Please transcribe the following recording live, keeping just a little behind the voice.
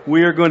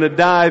We are going to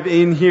dive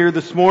in here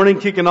this morning,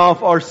 kicking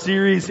off our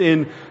series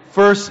in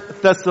 1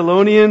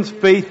 Thessalonians,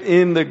 Faith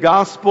in the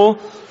Gospel.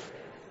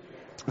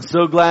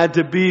 So glad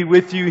to be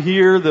with you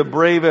here, the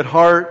brave at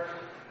heart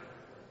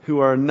who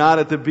are not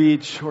at the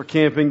beach or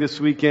camping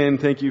this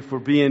weekend. Thank you for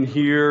being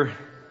here,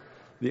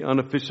 the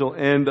unofficial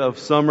end of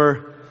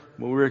summer.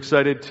 Well, we're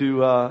excited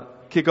to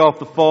kick off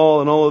the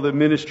fall and all of the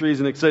ministries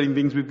and exciting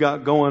things we've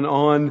got going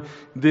on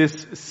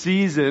this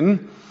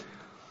season.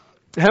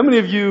 How many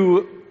of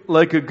you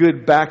like a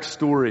good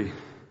backstory?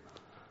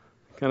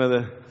 Kind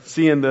of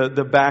seeing the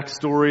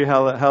backstory,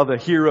 how the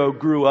hero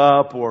grew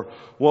up, or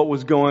what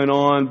was going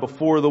on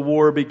before the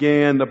war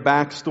began, the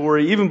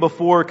backstory, even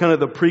before kind of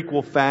the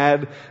prequel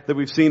fad that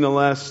we've seen the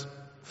last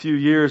few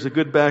years. A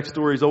good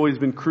backstory has always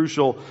been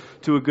crucial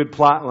to a good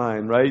plot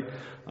line, right?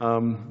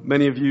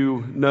 Many of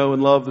you know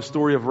and love the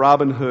story of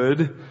Robin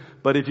Hood.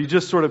 But if you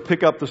just sort of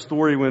pick up the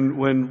story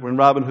when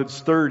Robin Hood's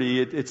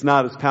 30, it's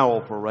not as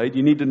powerful, right?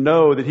 You need to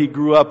know that he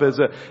grew up as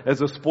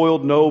a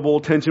spoiled noble,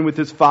 tension with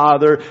his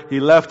father.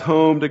 He left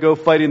home to go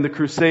fight in the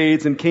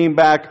Crusades and came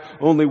back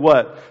only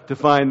what? To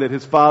find that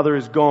his father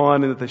is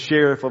gone and that the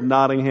sheriff of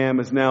Nottingham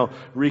is now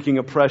wreaking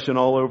oppression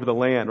all over the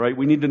land, right?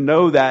 We need to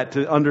know that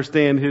to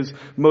understand his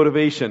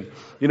motivation.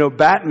 You know,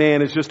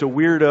 Batman is just a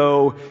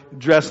weirdo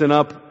dressing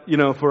up,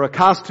 for a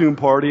costume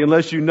party,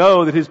 unless you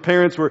know that his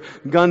parents were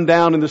gunned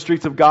down in the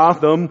streets of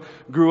Gotham,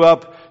 grew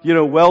up,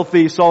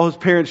 wealthy, saw his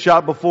parents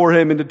shot before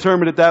him, and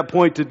determined at that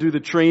point to do the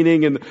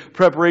training and the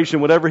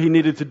preparation, whatever he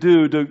needed to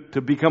do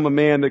to become a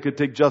man that could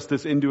take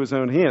justice into his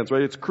own hands,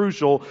 right? It's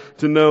crucial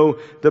to know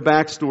the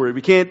backstory.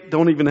 We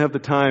don't even have the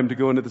time to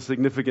go into the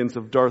significance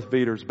of Darth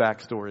Vader's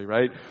backstory,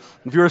 right?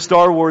 If you're a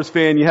Star Wars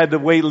fan, you had to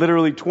wait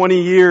literally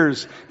 20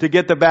 years to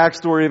get the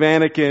backstory of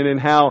Anakin and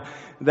how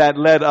that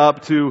led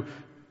up to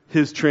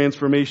his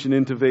transformation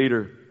into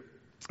Vader.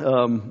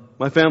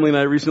 My family and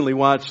I recently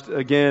watched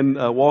again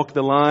Walk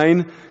the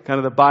Line, kind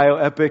of the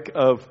bioepic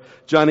of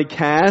Johnny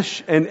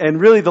Cash.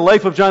 And really the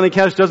life of Johnny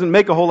Cash doesn't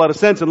make a whole lot of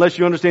sense unless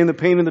you understand the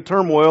pain and the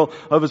turmoil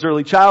of his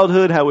early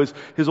childhood, how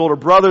his older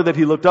brother that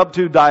he looked up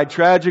to died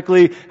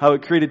tragically, how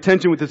it created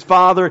tension with his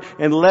father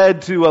and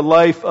led to a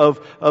life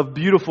of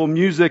beautiful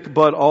music,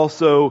 but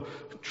also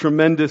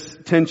tremendous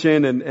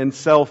tension and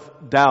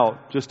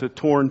self-doubt. Just a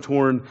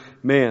torn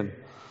man.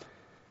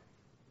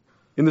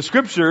 In the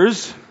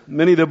scriptures,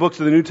 many of the books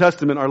of the New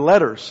Testament are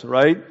letters,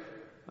 right?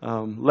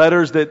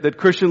 Letters that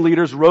Christian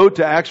leaders wrote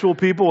to actual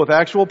people with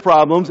actual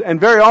problems.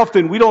 And very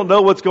often we don't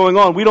know what's going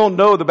on. We don't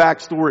know the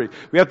backstory.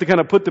 We have to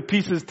kind of put the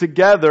pieces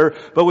together.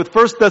 But with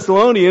 1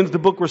 Thessalonians, the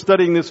book we're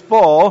studying this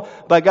fall,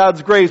 by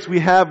God's grace, we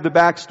have the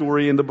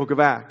backstory in the book of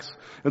Acts.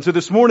 And so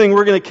this morning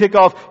we're going to kick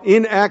off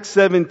in Acts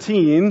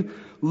 17,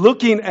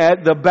 looking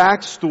at the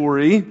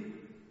backstory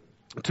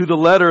to the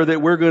letter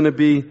that we're going to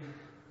be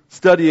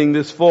studying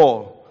this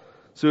fall.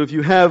 So if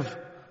you have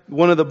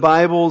one of the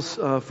Bibles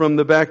from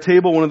the back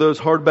table, one of those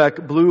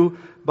hardback blue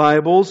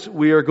Bibles,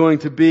 we are going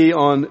to be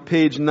on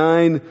page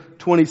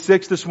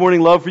 926 this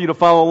morning. Love for you to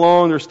follow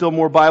along. There's still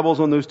more Bibles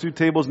on those two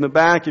tables in the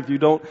back if you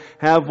don't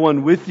have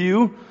one with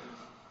you.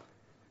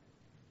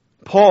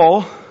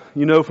 Paul,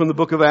 from the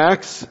book of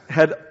Acts,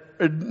 had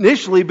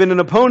initially been an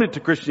opponent to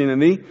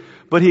Christianity,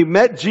 but he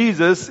met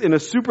Jesus in a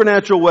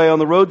supernatural way on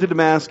the road to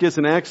Damascus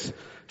in Acts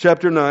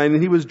chapter 9,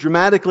 and he was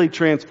dramatically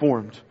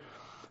transformed.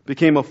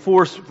 Became a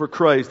force for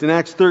Christ. In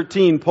Acts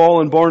 13,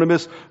 Paul and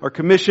Barnabas are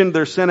commissioned.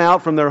 They're sent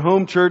out from their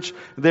home church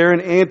there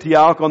in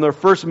Antioch on their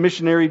first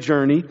missionary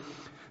journey.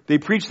 They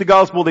preached the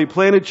gospel, they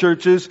planted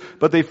churches,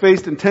 but they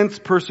faced intense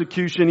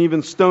persecution,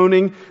 even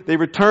stoning. They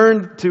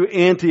returned to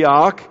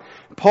Antioch.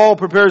 Paul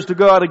prepares to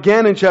go out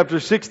again in chapter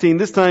 16.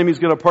 This time he's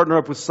going to partner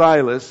up with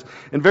Silas.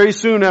 And very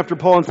soon after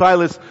Paul and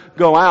Silas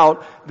go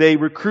out, they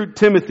recruit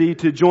Timothy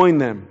to join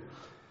them.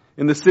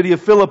 In the city of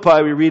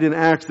Philippi, we read in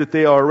Acts that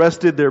they are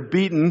arrested, they're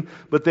beaten,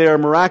 but they are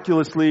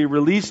miraculously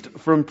released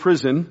from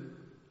prison.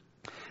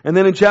 And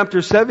then in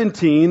chapter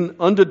 17,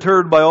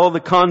 undeterred by all the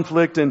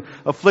conflict and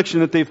affliction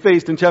that they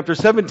faced, in chapter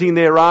 17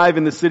 they arrive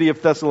in the city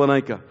of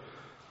Thessalonica.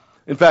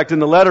 In fact, in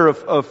the letter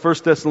of 1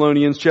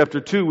 Thessalonians chapter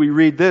 2, we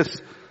read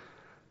this.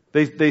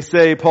 They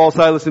say, Paul,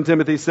 Silas, and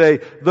Timothy say,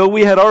 though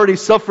we had already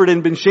suffered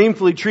and been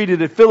shamefully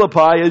treated at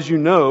Philippi, as you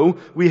know,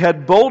 we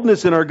had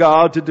boldness in our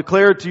God to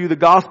declare to you the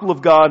gospel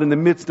of God in the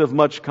midst of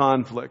much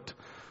conflict.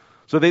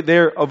 So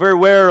they're very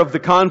aware of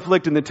the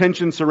conflict and the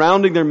tension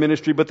surrounding their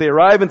ministry, but they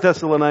arrive in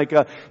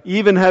Thessalonica,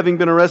 even having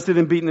been arrested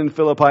and beaten in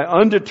Philippi,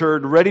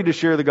 undeterred, ready to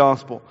share the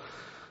gospel.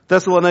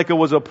 Thessalonica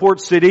was a port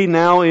city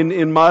now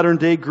in modern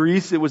day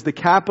Greece. It was the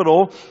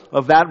capital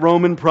of that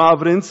Roman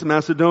province,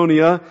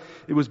 Macedonia.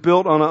 It was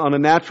built on a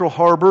natural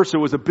harbor, so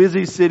it was a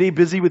busy city,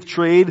 busy with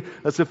trade,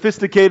 a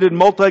sophisticated,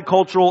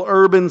 multicultural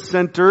urban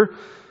center,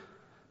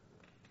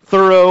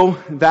 thorough,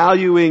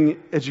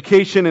 valuing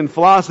education and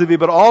philosophy,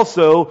 but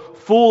also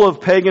full of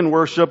pagan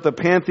worship, the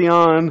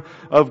pantheon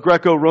of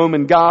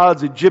Greco-Roman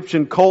gods,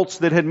 Egyptian cults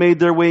that had made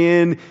their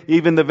way in,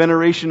 even the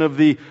veneration of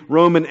the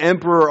Roman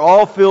emperor,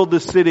 all filled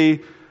the city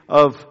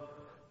of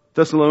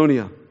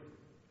Thessalonica.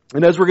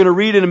 And as we're going to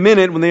read in a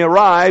minute, when they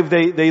arrive,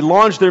 they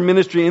launch their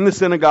ministry in the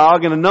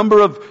synagogue, and a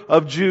number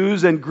of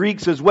Jews and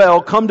Greeks as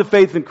well come to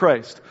faith in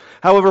Christ.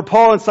 However,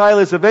 Paul and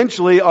Silas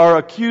eventually are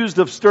accused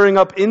of stirring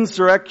up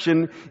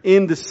insurrection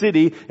in the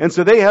city, and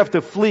so they have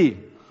to flee.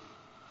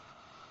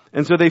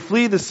 And so they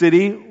flee the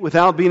city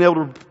without being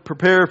able to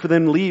prepare for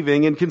them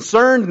leaving, and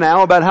concerned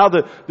now about how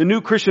the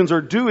new Christians are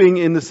doing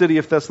in the city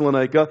of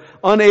Thessalonica,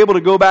 unable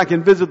to go back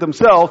and visit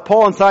themselves.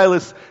 Paul and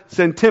Silas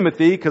send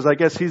Timothy, because I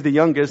guess he's the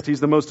youngest,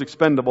 he's the most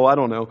expendable, I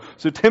don't know.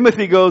 So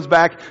Timothy goes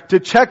back to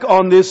check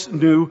on this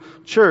new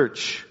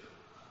church.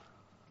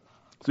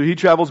 So he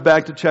travels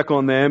back to check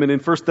on them, and in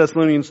 1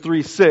 Thessalonians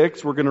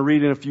 3:6, we're going to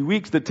read in a few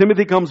weeks, that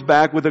Timothy comes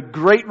back with a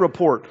great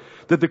report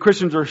that the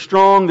Christians are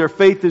strong, their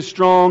faith is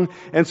strong,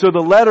 and so the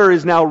letter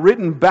is now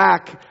written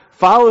back,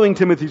 following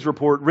Timothy's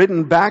report,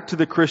 written back to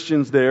the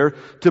Christians there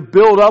to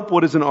build up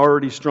what is an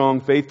already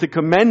strong faith, to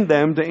commend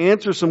them, to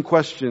answer some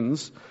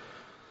questions,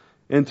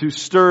 and to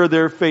stir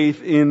their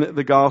faith in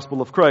the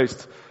gospel of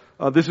Christ.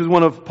 This is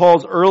one of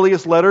Paul's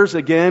earliest letters.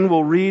 Again,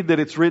 we'll read that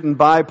it's written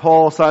by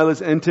Paul,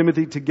 Silas, and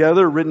Timothy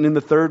together, written in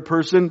the third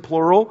person,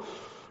 plural,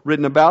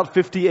 written about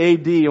 50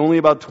 AD, only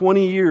about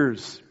 20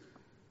 years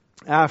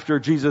after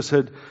Jesus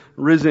had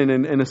risen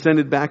and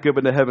ascended back up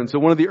into heaven. So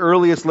one of the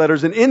earliest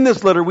letters. And in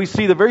this letter, we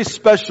see the very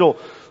special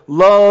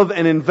love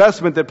and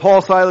investment that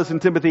Paul, Silas,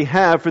 and Timothy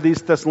have for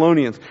these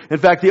Thessalonians. In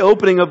fact, the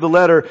opening of the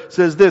letter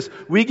says this: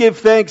 "We give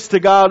thanks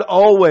to God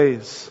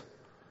always."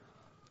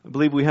 I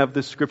believe we have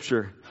this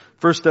scripture.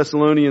 1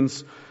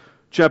 Thessalonians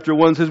chapter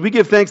 1 says, "We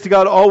give thanks to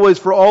God always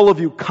for all of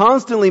you,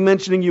 constantly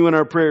mentioning you in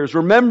our prayers,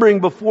 remembering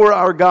before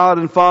our God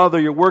and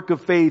Father your work of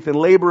faith and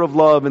labor of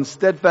love and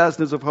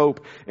steadfastness of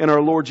hope in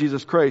our Lord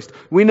Jesus Christ.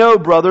 We know,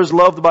 brothers,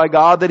 loved by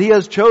God, that He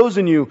has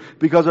chosen you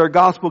because our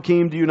gospel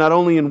came to you not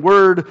only in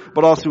word,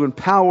 but also in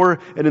power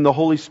and in the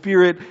Holy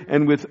Spirit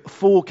and with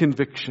full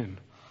conviction."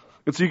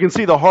 And so you can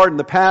see the heart and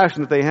the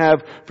passion that they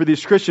have for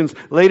these Christians.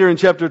 Later in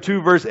chapter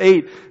 2, verse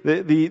 8,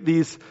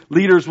 these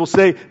leaders will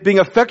say, "Being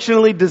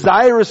affectionately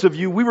desirous of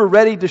you, we were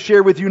ready to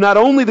share with you not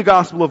only the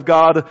gospel of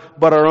God,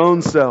 but our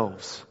own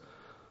selves,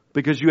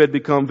 because you had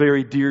become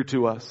very dear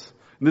to us."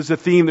 And this is a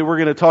theme that we're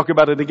going to talk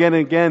about it again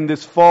and again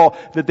this fall,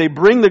 that they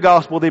bring the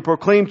gospel, they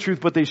proclaim truth,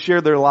 but they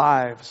share their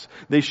lives.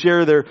 They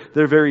share their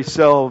very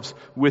selves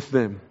with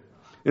them.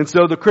 And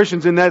so the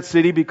Christians in that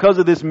city, because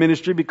of this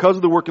ministry, because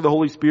of the work of the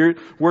Holy Spirit,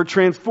 were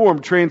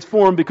transformed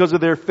because of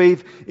their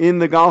faith in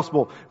the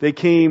gospel.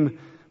 The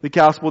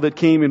gospel that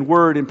came in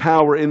word and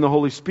power in the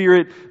Holy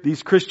Spirit.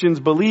 These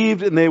Christians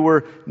believed, and they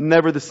were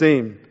never the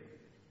same.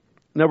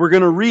 Now we're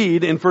going to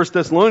read in 1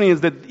 Thessalonians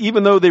that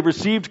even though they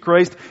received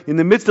Christ in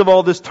the midst of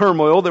all this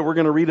turmoil that we're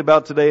going to read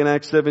about today in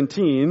Acts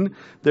 17,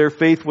 their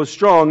faith was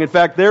strong. In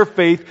fact, their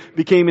faith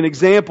became an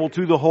example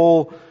to the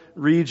whole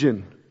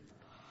region.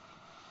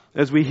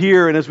 As we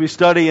hear and as we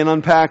study and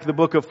unpack the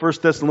book of 1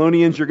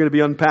 Thessalonians, you're going to be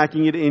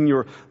unpacking it in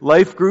your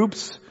life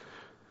groups.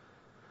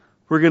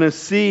 We're going to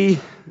see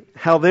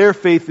how their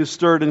faith is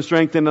stirred and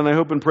strengthened, and I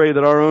hope and pray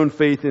that our own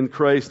faith in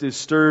Christ is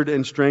stirred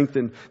and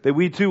strengthened, that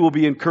we too will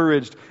be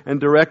encouraged and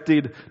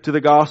directed to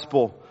the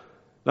gospel.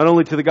 Not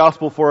only to the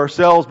gospel for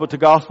ourselves, but to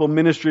gospel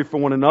ministry for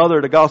one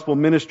another, to gospel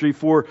ministry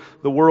for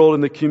the world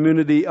and the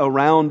community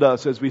around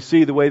us. As we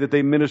see the way that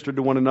they minister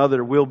to one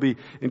another, we'll be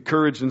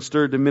encouraged and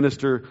stirred to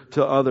minister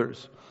to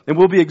others. And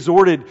we'll be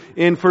exhorted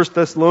in 1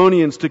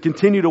 Thessalonians to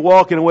continue to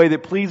walk in a way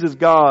that pleases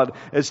God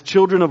as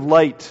children of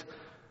light.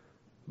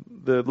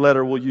 The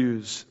letter will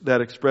use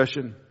that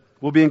expression.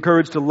 We'll be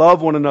encouraged to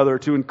love one another,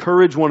 to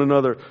encourage one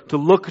another, to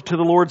look to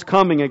the Lord's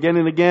coming. Again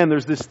and again,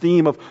 there's this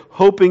theme of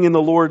hoping in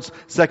the Lord's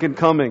second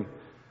coming.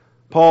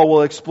 Paul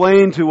will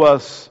explain to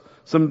us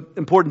some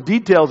important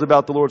details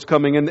about the Lord's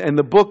coming, and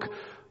the book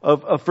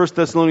of 1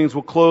 Thessalonians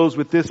will close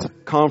with this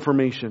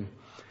confirmation.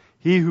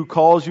 He who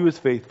calls you is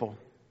faithful.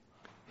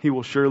 He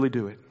will surely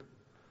do it.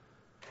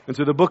 And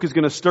so the book is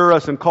going to stir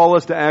us and call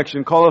us to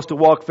action, call us to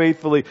walk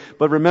faithfully.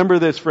 But remember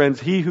this,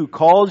 friends, He who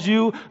calls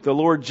you, the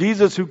Lord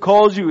Jesus who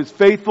calls you, is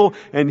faithful,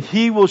 and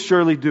He will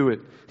surely do it.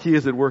 He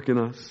is at work in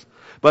us.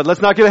 But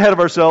let's not get ahead of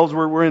ourselves.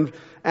 We're in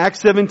Acts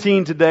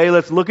 17 today.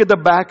 Let's look at the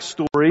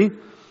backstory.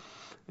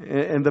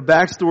 And the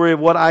backstory of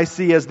what I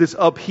see as this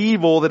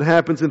upheaval that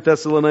happens in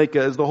Thessalonica,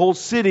 as the whole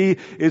city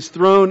is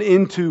thrown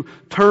into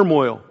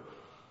turmoil.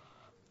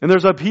 And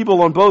there's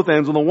upheaval on both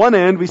ends. On the one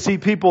end, we see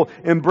people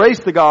embrace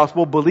the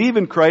gospel, believe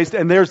in Christ,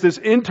 and there's this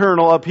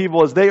internal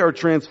upheaval as they are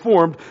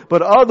transformed.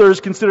 But others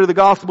consider the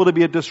gospel to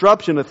be a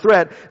disruption, a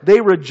threat.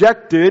 They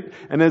reject it,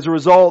 and as a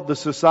result, the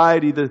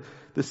society,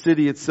 the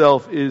city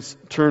itself is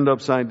turned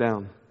upside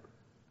down.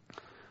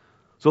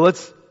 So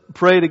let's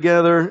pray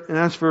together and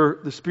ask for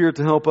the Spirit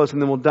to help us,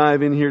 and then we'll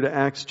dive in here to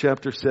Acts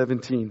chapter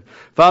 17.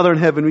 Father in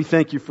heaven, we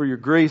thank you for your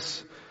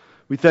grace.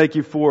 We thank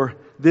you for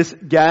this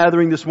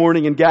gathering this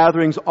morning and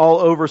gatherings all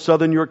over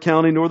Southern York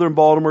County, Northern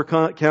Baltimore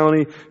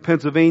County,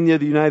 Pennsylvania,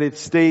 the United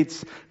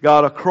States,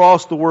 God,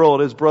 across the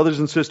world as brothers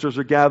and sisters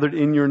are gathered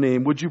in your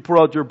name. Would you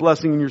pour out your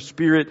blessing and your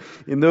Spirit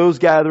in those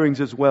gatherings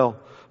as well?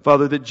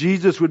 Father, that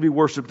Jesus would be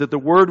worshiped, that the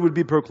word would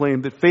be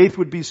proclaimed, that faith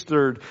would be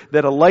stirred,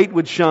 that a light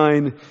would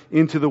shine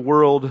into the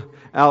world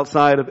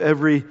outside of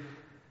every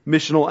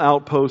missional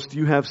outpost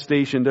you have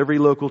stationed, every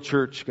local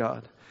church,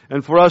 God.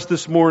 And for us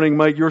this morning,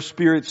 might your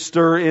Spirit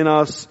stir in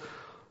us.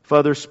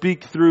 Father,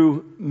 speak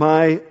through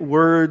my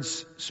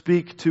words,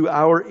 speak to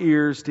our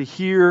ears to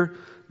hear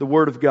the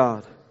word of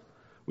God.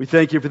 We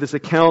thank you for this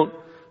account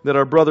that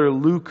our brother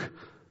Luke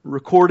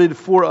recorded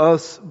for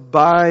us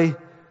by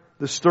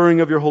the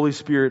stirring of your Holy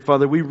Spirit.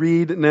 Father, we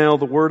read now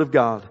the word of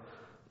God,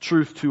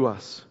 truth to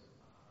us.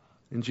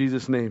 In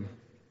Jesus' name,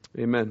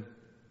 amen.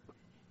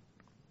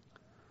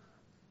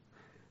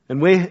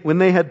 And when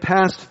they had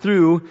passed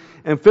through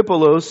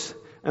Amphipolis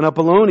and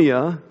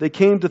Apollonia, they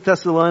came to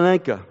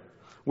Thessalonica,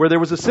 where there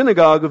was a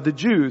synagogue of the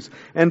Jews.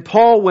 And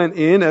Paul went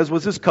in, as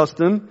was his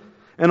custom,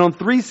 and on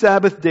 3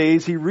 Sabbath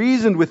days he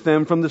reasoned with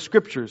them from the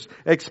Scriptures,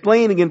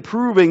 explaining and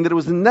proving that it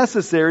was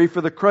necessary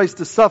for the Christ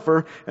to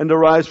suffer and to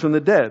rise from the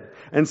dead,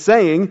 and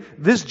saying,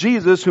 "This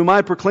Jesus whom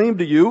I proclaim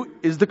to you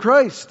is the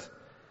Christ."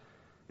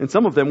 And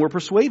some of them were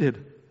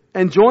persuaded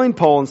and joined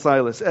Paul and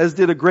Silas, as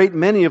did a great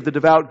many of the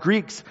devout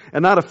Greeks,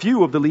 and not a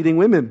few of the leading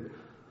women.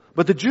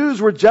 But the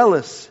Jews were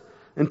jealous,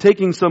 and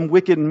taking some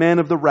wicked men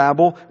of the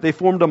rabble, they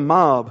formed a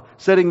mob,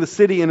 setting the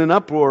city in an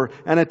uproar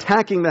and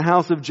attacking the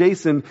house of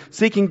Jason,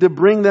 seeking to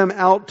bring them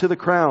out to the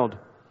crowd.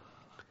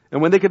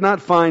 And when they could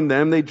not find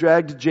them, they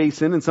dragged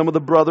Jason and some of the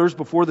brothers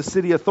before the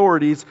city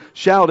authorities,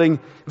 shouting,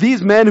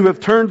 "These men who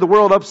have turned the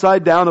world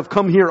upside down have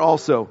come here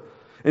also.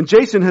 And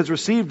Jason has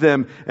received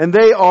them, and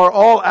they are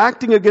all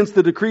acting against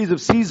the decrees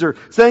of Caesar,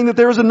 saying that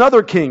there is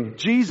another king,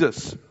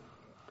 Jesus."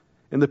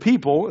 And the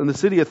people and the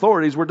city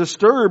authorities were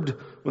disturbed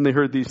when they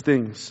heard these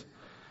things.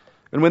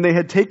 And when they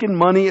had taken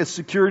money as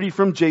security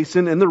from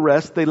Jason and the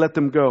rest, they let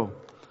them go.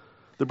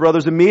 The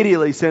brothers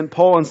immediately sent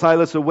Paul and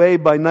Silas away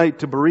by night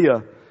to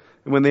Berea.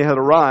 And when they had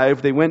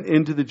arrived, they went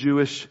into the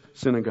Jewish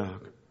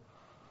synagogue.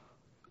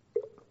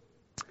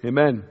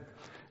 Amen.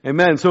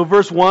 Amen. So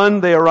verse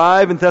 1, they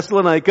arrive in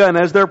Thessalonica, and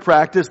as their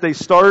practice, they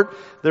start,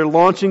 their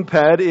launching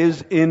pad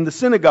is in the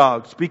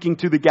synagogue, speaking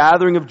to the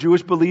gathering of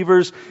Jewish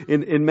believers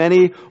in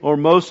many or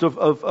most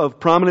of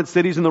prominent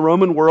cities in the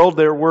Roman world.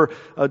 There were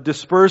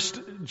dispersed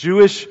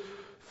Jewish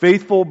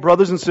faithful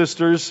brothers and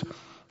sisters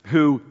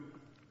who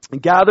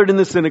gathered in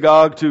the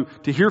synagogue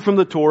to hear from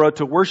the Torah,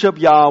 to worship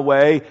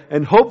Yahweh,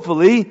 and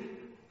hopefully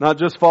not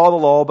just follow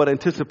the law, but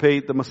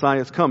anticipate the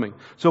Messiah's coming.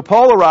 So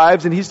Paul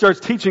arrives and he starts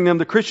teaching them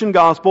the Christian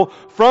gospel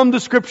from the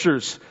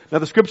Scriptures. Now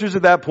the Scriptures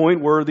at that point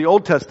were the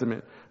Old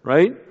Testament,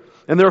 right?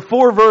 And there are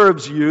 4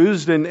 verbs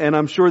used, and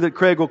I'm sure that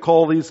Craig will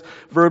call these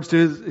verbs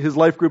to his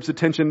life group's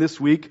attention this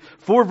week.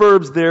 4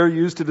 verbs there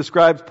used to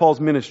describe Paul's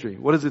ministry.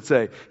 What does it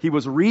say? He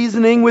was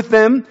reasoning with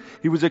them,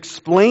 he was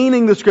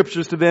explaining the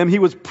Scriptures to them, he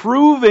was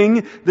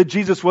proving that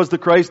Jesus was the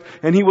Christ,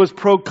 and he was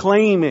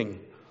proclaiming.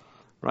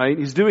 Right?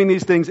 He's doing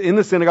these things in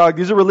the synagogue.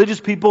 These are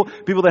religious people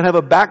that have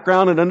a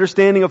background and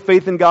understanding of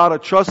faith in God, a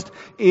trust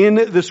in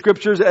the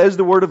Scriptures as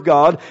the Word of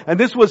God. And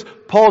this was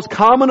Paul's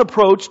common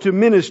approach to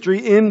ministry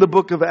in the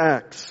book of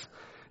Acts.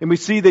 And we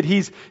see that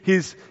he's,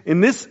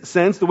 in this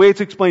sense, the way it's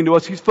explained to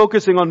us, he's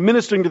focusing on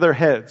ministering to their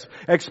heads,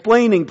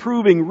 explaining,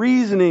 proving,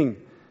 reasoning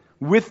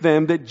with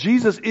them that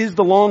Jesus is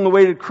the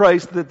long-awaited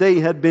Christ that they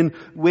had been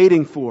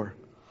waiting for.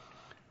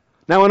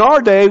 Now in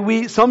our day,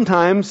 we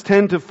sometimes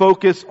tend to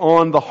focus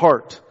on the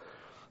heart.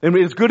 And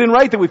it's good and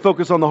right that we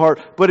focus on the heart,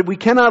 but we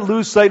cannot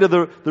lose sight of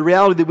the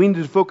reality that we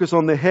need to focus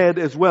on the head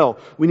as well.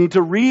 We need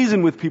to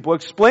reason with people,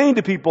 explain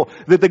to people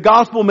that the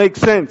gospel makes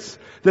sense,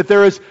 that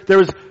there is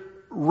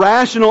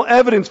rational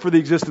evidence for the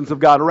existence of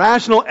God,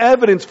 rational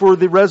evidence for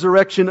the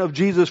resurrection of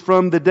Jesus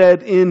from the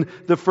dead in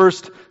the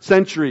first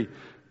century.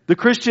 The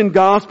Christian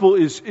gospel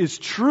is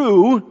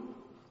true,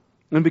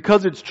 and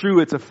because it's true,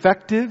 it's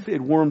effective, it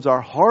warms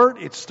our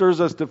heart, it stirs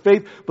us to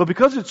faith, but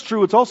because it's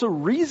true, it's also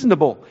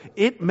reasonable.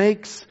 It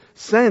makes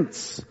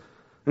sense.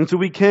 And so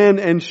we can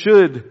and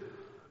should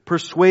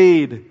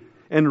persuade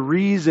and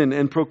reason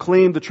and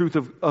proclaim the truth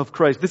of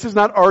Christ. This is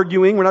not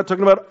arguing. We're not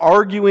talking about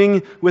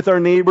arguing with our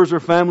neighbors or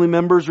family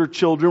members or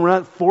children. We're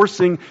not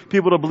forcing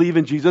people to believe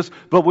in Jesus,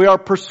 but we are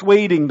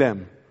persuading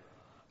them.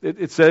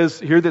 It says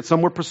here that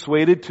some were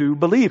persuaded to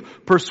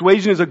believe.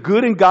 Persuasion is a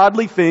good and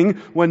godly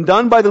thing when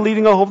done by the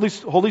leading of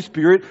Holy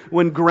Spirit,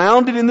 when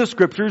grounded in the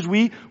Scriptures.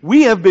 We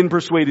have been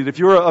persuaded. If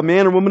you're a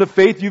man or woman of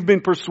faith, you've been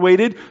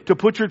persuaded to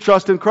put your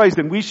trust in Christ.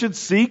 And we should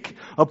seek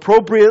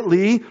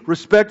appropriately,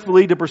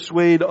 respectfully to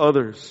persuade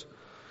others.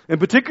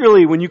 And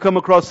particularly when you come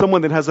across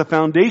someone that has a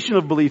foundation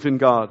of belief in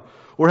God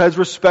or has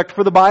respect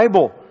for the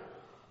Bible,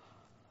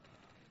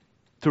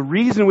 to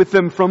reason with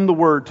them from the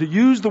Word, to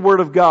use the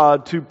Word of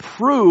God to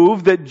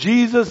prove that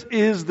Jesus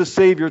is the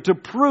Savior, to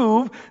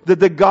prove that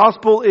the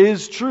gospel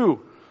is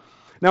true.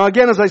 Now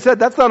again, as I said,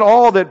 that's not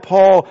all that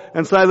Paul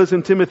and Silas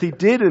and Timothy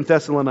did in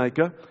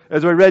Thessalonica.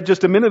 As I read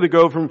just a minute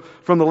ago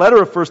from the letter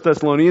of 1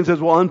 Thessalonians,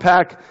 as we'll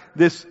unpack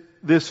this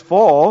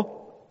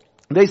fall,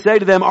 They say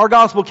to them, our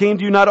gospel came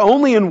to you not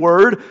only in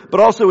word, but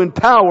also in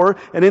power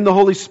and in the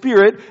Holy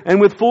Spirit and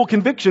with full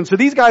conviction. So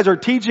these guys are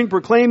teaching,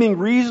 proclaiming,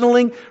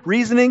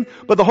 reasoning,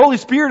 but the Holy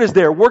Spirit is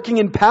there working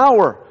in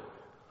power,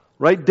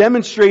 right?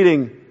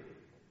 Demonstrating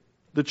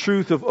the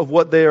truth of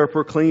what they are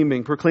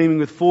proclaiming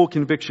with full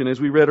conviction. As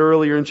we read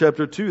earlier in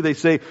chapter 2, they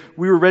say,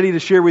 we were ready to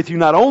share with you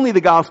not only the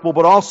gospel,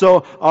 but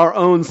also our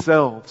own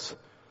selves.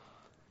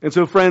 And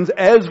so friends,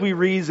 as we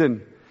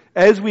reason,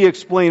 as we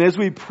explain, as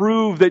we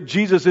prove that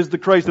Jesus is the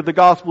Christ, that the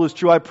gospel is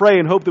true, I pray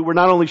and hope that we're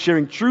not only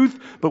sharing truth,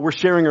 but we're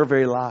sharing our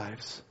very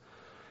lives.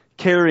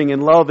 Caring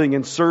and loving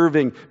and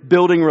serving,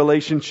 building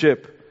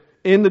relationship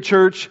in the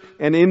church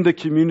and in the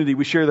community.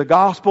 We share the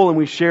gospel and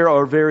we share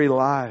our very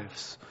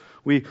lives.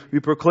 We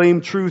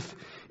proclaim truth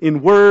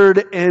in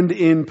word and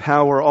in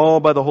power, all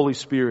by the Holy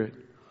Spirit.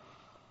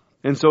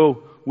 And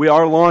so we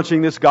are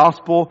launching this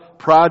gospel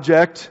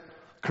project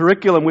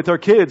curriculum with our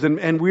kids,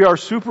 and we are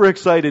super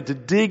excited to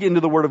dig into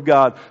the Word of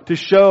God, to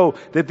show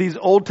that these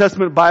Old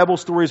Testament Bible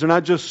stories are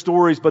not just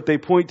stories, but they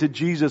point to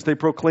Jesus. They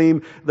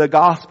proclaim the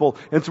gospel.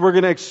 And so we're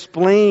going to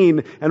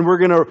explain and we're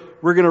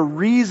going to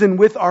reason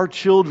with our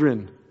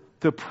children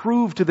to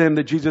prove to them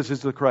that Jesus is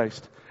the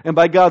Christ. And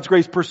by God's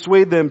grace,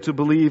 persuade them to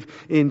believe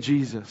in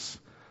Jesus.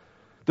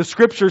 The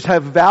Scriptures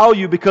have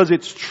value because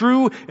it's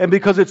true and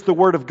because it's the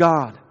Word of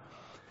God.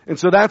 And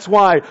so that's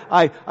why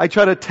I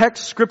try to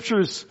text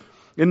Scriptures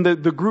in the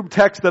group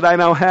text that I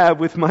now have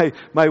with my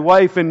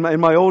wife and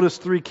my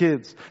oldest 3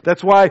 kids.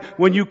 That's why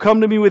when you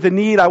come to me with a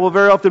need, I will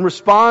very often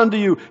respond to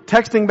you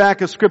texting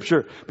back a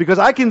scripture. Because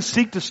I can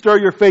seek to stir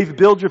your faith,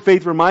 build your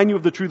faith, remind you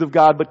of the truth of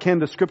God, but can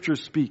the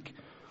Scriptures speak?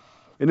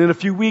 And in a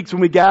few weeks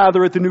when we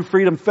gather at the New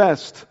Freedom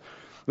Fest,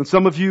 and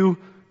some of you,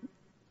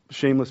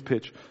 shameless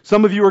pitch,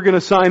 some of you are going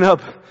to sign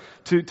up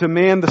to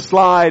man the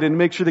slide and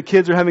make sure the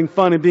kids are having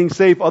fun and being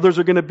safe. Others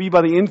are going to be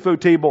by the info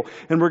table,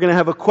 and we're going to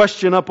have a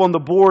question up on the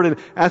board and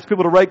ask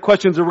people to write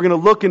questions, and we're going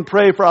to look and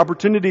pray for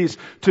opportunities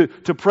to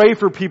pray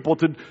for people,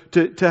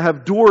 to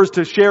have doors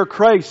to share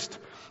Christ.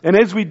 And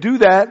as we do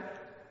that,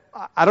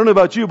 I don't know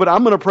about you, but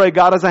I'm going to pray,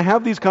 God, as I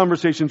have these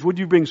conversations, would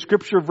you bring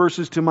scripture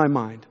verses to my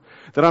mind?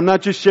 That I'm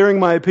not just sharing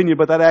my opinion,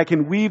 but that I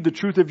can weave the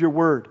truth of your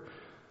word.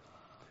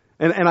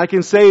 And I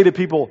can say to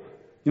people,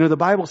 you know, the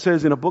Bible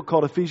says in a book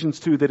called Ephesians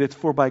 2 that it's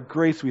for by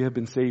grace we have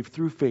been saved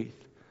through faith.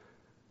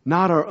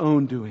 Not our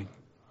own doing,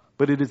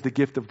 but it is the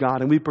gift of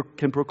God. And we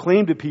can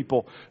proclaim to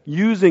people,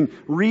 using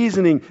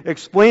reasoning,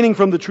 explaining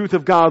from the truth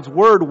of God's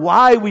word,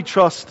 why we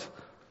trust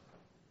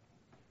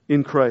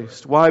in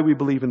Christ, why we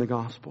believe in the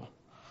gospel.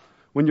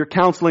 When you're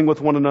counseling with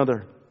one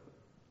another,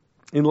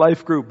 in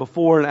life group,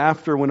 before and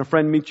after, when a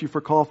friend meets you for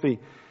coffee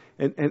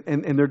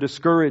and they're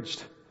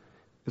discouraged,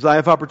 as I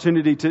have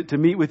opportunity to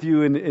meet with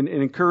you and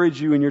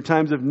encourage you in your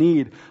times of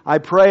need, I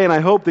pray and I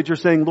hope that you're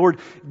saying, Lord,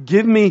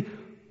 give me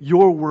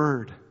your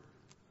word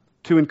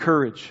to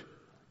encourage.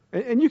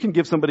 And you can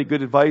give somebody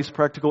good advice,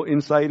 practical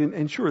insight,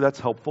 and sure, that's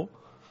helpful.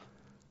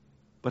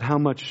 But how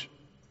much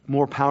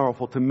more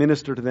powerful to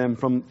minister to them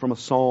from a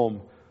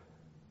psalm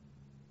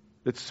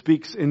that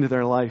speaks into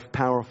their life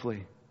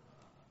powerfully.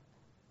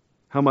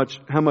 How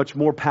much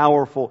more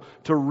powerful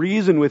to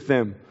reason with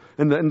them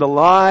and the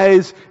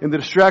lies and the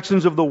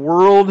distractions of the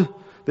world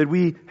that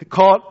we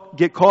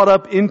get caught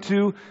up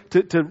into,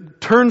 to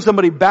turn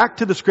somebody back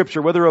to the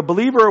Scripture, whether a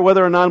believer or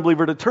whether a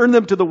non-believer, to turn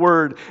them to the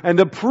Word and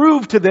to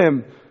prove to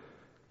them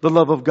the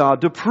love of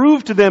God, to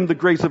prove to them the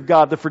grace of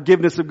God, the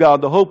forgiveness of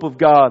God, the hope of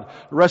God,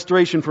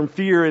 restoration from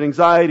fear and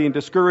anxiety and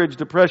discouraged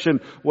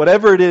depression,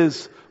 whatever it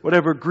is,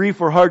 whatever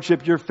grief or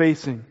hardship you're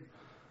facing.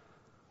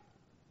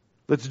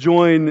 Let's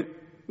join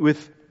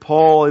with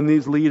Paul and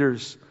these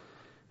leaders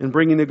in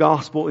bringing the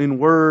gospel in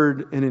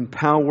word and in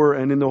power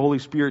and in the Holy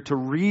Spirit to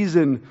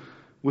reason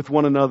with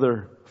one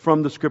another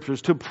from the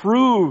Scriptures, to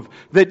prove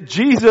that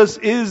Jesus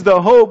is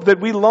the hope that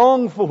we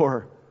long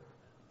for,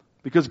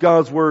 because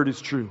God's word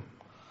is true.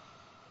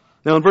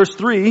 Now in verse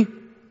 3,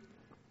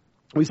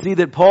 we see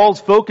that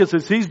Paul's focus,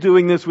 as he's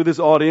doing this with his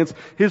audience,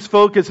 his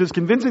focus is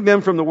convincing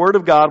them from the Word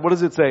of God. What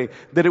does it say?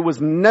 That it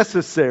was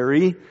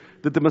necessary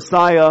that the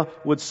Messiah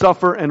would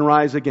suffer and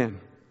rise again.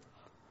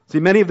 See,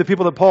 many of the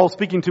people that Paul's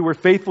speaking to were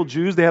faithful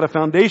Jews. They had a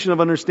foundation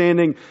of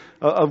understanding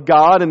of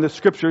God and the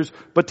Scriptures.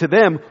 But to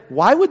them,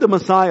 why would the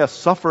Messiah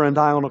suffer and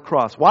die on a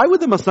cross? Why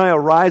would the Messiah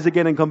rise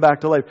again and come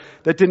back to life?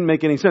 That didn't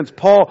make any sense.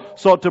 Paul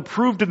sought to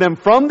prove to them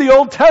from the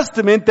Old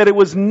Testament that it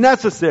was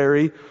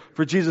necessary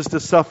for Jesus to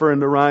suffer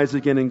and to rise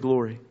again in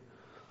glory.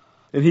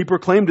 And he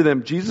proclaimed to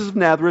them, Jesus of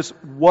Nazareth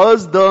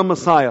was the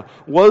Messiah,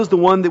 was the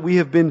one that we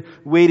have been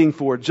waiting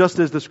for, just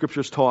as the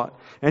Scriptures taught.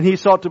 And he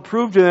sought to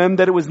prove to them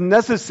that it was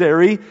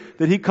necessary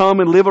that he come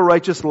and live a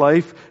righteous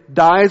life,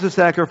 die as a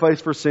sacrifice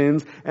for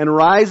sins, and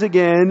rise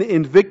again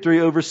in victory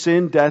over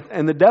sin, death,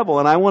 and the devil.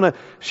 And I want to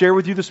share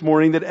with you this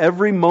morning that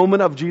every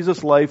moment of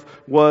Jesus' life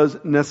was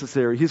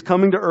necessary. His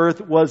coming to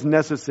earth was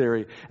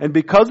necessary. And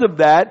because of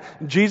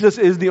that, Jesus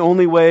is the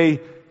only way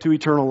to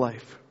eternal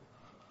life.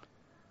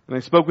 And I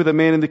spoke with a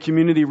man in the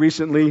community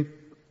recently.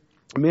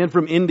 A man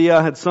from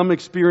India had some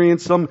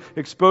experience, some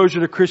exposure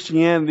to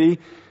Christianity.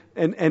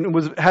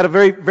 had a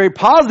very, very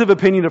positive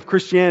opinion of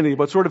Christianity,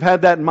 but sort of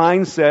had that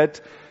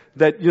mindset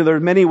that, there are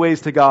many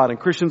ways to God, and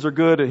Christians are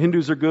good, and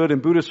Hindus are good,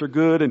 and Buddhists are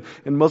good,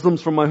 and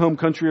Muslims from my home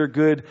country are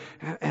good.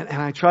 And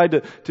I tried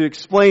to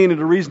explain and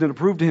to reason and to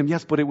prove to him,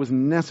 yes, but it was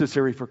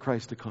necessary for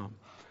Christ to come.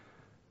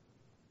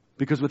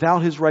 Because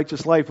without His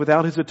righteous life,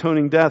 without His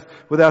atoning death,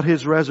 without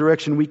His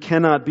resurrection, we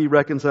cannot be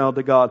reconciled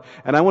to God.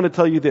 And I want to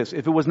tell you this,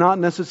 if it was not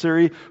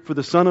necessary for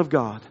the Son of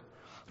God,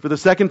 for the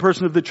second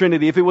person of the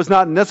Trinity, if it was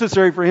not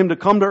necessary for Him to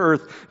come to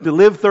earth, to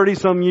live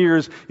 30-some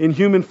years in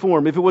human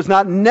form, if it was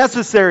not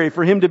necessary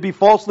for Him to be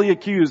falsely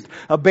accused,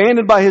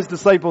 abandoned by His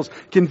disciples,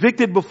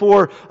 convicted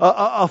before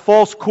a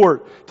false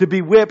court, to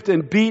be whipped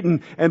and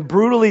beaten and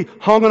brutally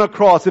hung on a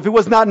cross, if it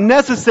was not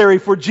necessary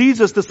for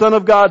Jesus, the Son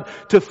of God,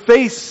 to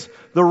face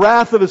the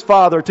wrath of His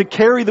Father, to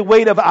carry the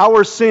weight of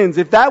our sins,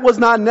 if that was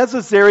not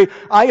necessary,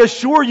 I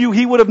assure you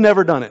He would have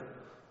never done it.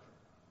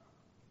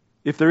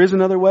 If there is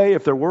another way,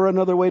 if there were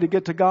another way to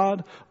get to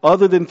God,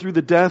 other than through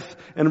the death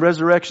and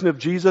resurrection of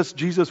Jesus,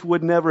 Jesus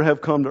would never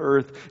have come to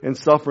earth and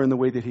suffer in the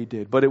way that He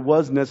did. But it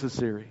was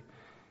necessary.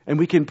 And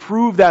we can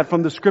prove that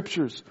from the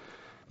Scriptures.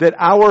 That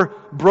our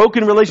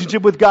broken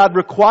relationship with God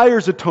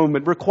requires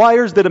atonement,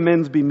 requires that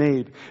amends be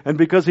made. And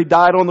because He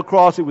died on the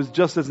cross, it was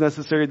just as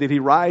necessary that He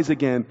rise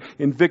again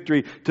in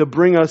victory to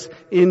bring us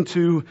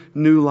into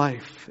new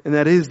life. And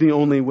that is the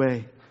only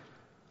way.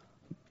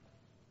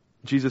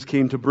 Jesus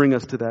came to bring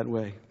us to that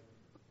way.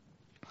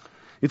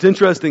 It's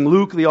interesting,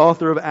 Luke, the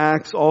author of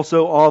Acts,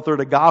 also authored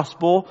a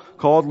gospel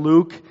called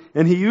Luke,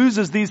 and he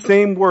uses these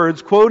same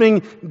words,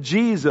 quoting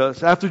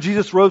Jesus. After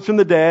Jesus rose from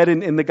the dead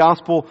in the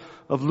gospel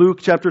of Luke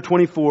chapter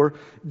 24,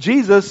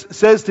 Jesus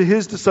says to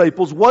His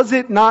disciples, was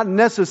it not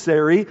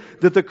necessary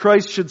that the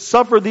Christ should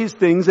suffer these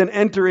things and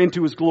enter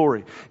into His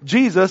glory?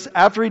 Jesus,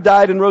 after He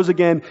died and rose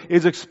again,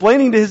 is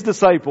explaining to His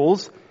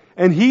disciples,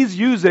 and He's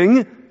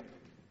using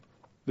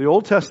the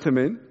Old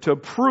Testament to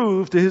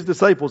prove to His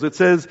disciples. It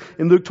says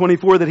in Luke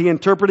 24 that He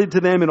interpreted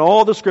to them in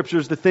all the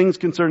Scriptures the things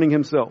concerning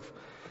Himself.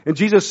 And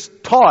Jesus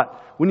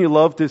taught, when you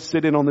love to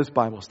sit in on this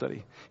Bible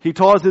study, He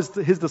taught His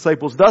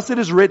disciples, thus it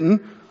is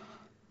written,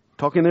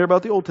 talking there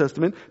about the Old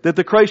Testament, that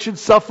the Christ should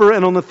suffer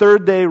and on the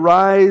third day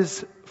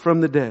rise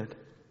from the dead.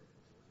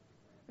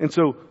 And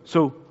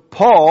so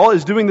Paul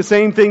is doing the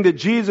same thing that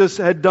Jesus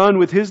had done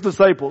with His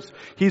disciples.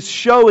 He's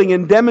showing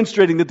and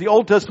demonstrating that the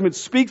Old Testament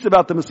speaks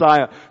about the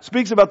Messiah,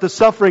 speaks about the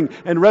suffering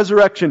and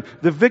resurrection,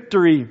 the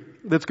victory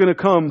that's going to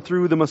come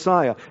through the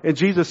Messiah. And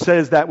Jesus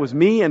says that was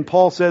me, and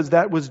Paul says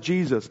that was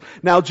Jesus.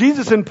 Now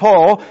Jesus and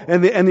Paul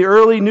and the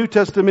early New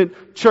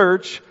Testament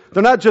church,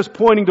 they're not just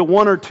pointing to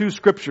one or two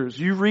scriptures.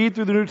 You read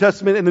through the New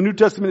Testament, and the New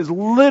Testament is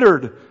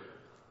littered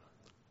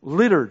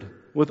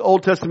with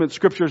Old Testament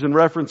scriptures and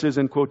references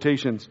and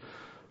quotations,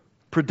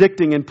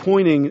 predicting and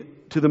pointing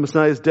to the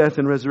Messiah's death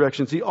and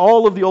resurrection. See,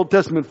 all of the Old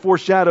Testament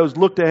foreshadows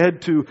looked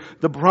ahead to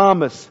the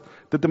promise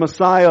that the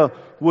Messiah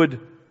would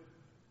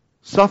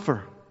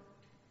suffer,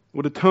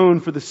 would atone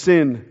for the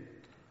sin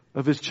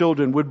of His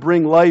children, would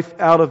bring life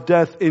out of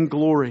death in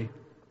glory.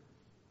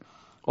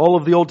 All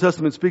of the Old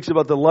Testament speaks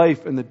about the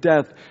life and the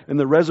death and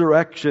the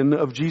resurrection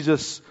of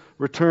Jesus'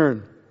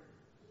 return.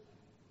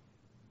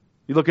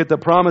 You look at the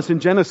promise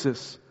in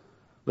Genesis,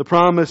 the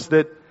promise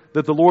that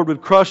the Lord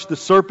would crush the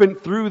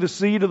serpent through the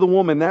seed of the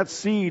woman. That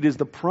seed is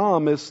the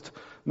promised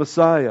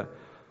Messiah.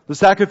 The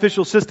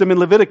sacrificial system in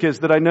Leviticus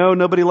that I know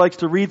nobody likes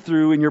to read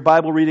through in your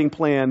Bible reading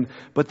plan,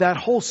 but that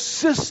whole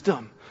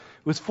system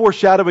was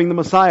foreshadowing the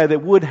Messiah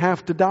that would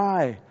have to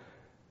die.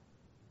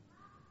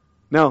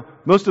 Now,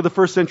 most of the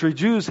first century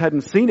Jews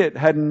hadn't seen it,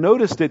 hadn't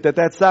noticed it,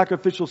 that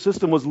sacrificial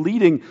system was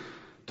leading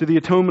to the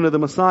atonement of the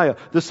Messiah.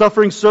 The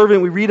suffering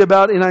servant we read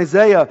about in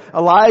Isaiah,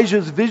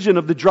 Elijah's vision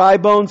of the dry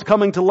bones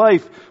coming to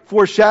life,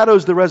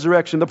 foreshadows the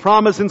resurrection. The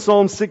promise in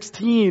Psalm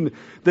 16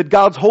 that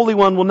God's Holy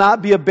One will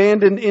not be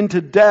abandoned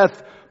into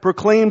death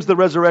proclaims the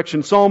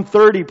resurrection. Psalm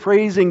 30,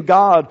 praising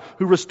God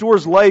who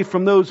restores life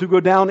from those who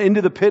go down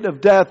into the pit of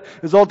death,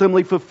 is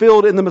ultimately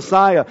fulfilled in the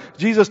Messiah.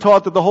 Jesus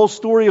taught that the whole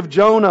story of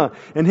Jonah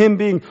and him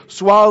being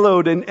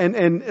swallowed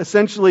and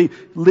essentially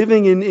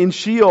living in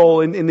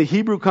Sheol, in the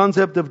Hebrew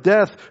concept of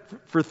death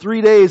for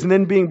 3 days and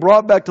then being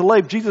brought back to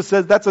life. Jesus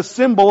says that's a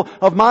symbol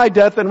of my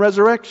death and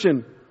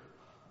resurrection.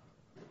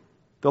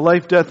 The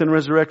life, death, and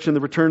resurrection, the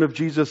return of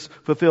Jesus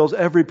fulfills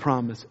every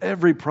promise,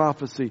 every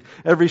prophecy,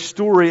 every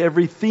story,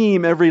 every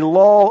theme, every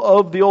law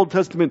of the Old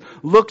Testament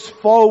looks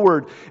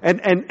forward.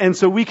 And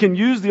so we can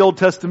use the Old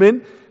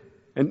Testament,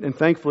 and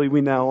thankfully we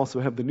now also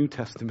have the New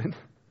Testament,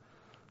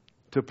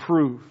 to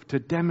prove, to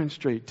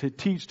demonstrate, to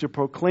teach, to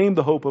proclaim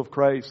the hope of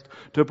Christ,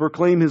 to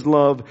proclaim His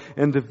love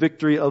and the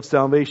victory of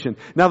salvation.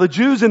 Now the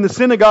Jews in the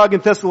synagogue in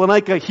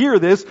Thessalonica hear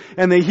this,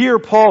 and they hear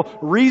Paul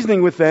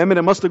reasoning with them, and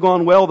it must have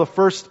gone well the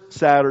first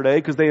Saturday,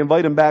 because they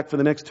invite him back for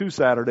the next 2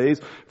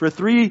 Saturdays. For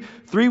three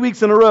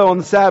weeks in a row on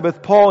the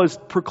Sabbath, Paul is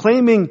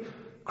proclaiming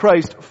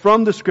Christ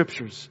from the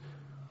Scriptures.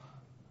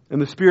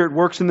 And the Spirit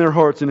works in their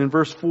hearts. And in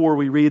verse 4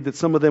 we read that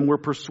some of them were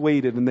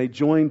persuaded, and they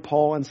joined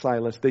Paul and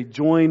Silas. They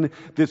joined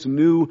this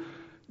new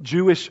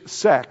Jewish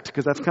sect,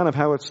 because that's kind of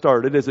how it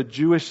started, as a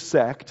Jewish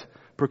sect,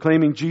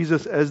 proclaiming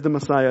Jesus as the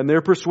Messiah. And they're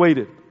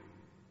persuaded.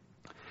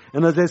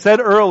 And as I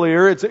said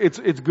earlier,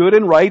 it's good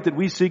and right that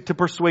we seek to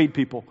persuade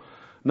people.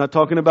 I'm not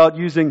talking about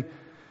using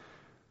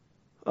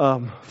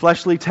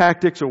fleshly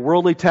tactics or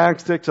worldly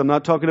tactics. I'm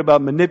not talking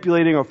about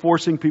manipulating or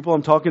forcing people.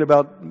 I'm talking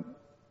about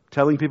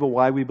telling people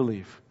why we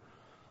believe.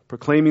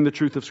 Proclaiming the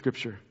truth of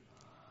Scripture.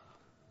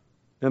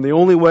 And the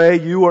only way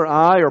you or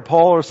I or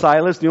Paul or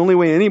Silas, the only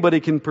way anybody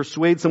can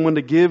persuade someone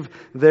to give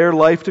their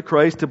life to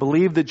Christ, to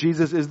believe that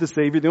Jesus is the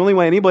Savior, the only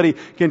way anybody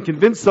can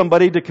convince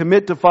somebody to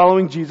commit to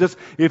following Jesus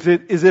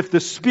is if the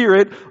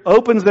Spirit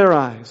opens their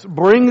eyes,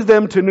 brings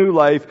them to new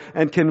life,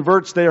 and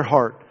converts their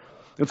heart.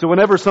 And so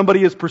whenever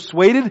somebody is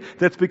persuaded,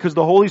 that's because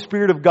the Holy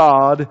Spirit of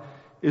God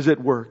is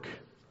at work.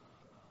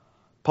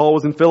 Paul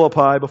was in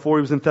Philippi before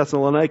he was in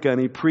Thessalonica, and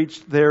he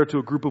preached there to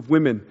a group of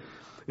women.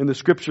 And the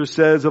Scripture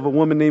says of a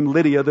woman named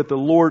Lydia that the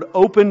Lord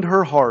opened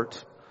her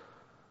heart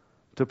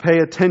to pay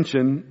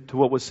attention to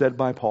what was said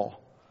by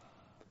Paul.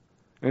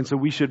 And so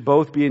we should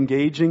both be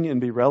engaging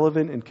and be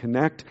relevant and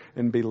connect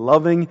and be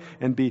loving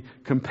and be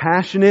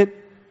compassionate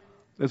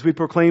as we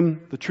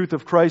proclaim the truth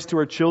of Christ to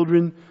our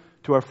children,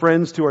 to our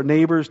friends, to our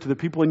neighbors, to the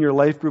people in your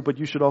life group. But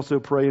you should also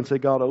pray and say,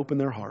 God, open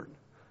their heart.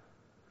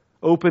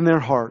 Open their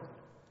heart.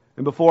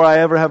 And before I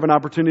ever have an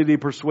opportunity to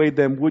persuade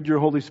them, would your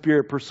Holy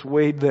Spirit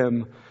persuade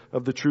them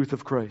of the truth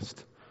of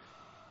Christ?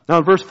 Now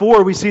in verse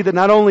 4 we see that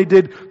not only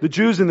did the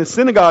Jews in the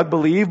synagogue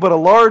believe, but a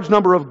large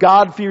number of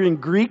God-fearing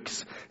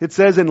Greeks, it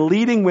says, and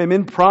leading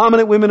women,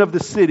 prominent women of the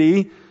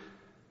city,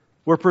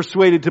 were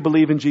persuaded to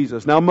believe in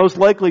Jesus. Now most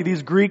likely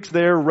these Greeks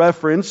there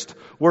referenced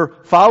were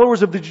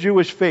followers of the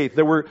Jewish faith.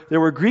 There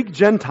were Greek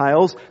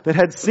Gentiles that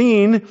had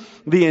seen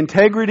the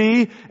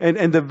integrity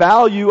and the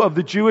value of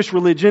the Jewish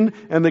religion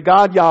and the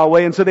God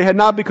Yahweh, and so they had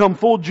not become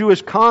full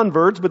Jewish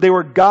converts, but they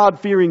were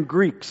God-fearing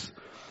Greeks.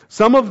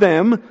 Some of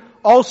them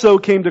also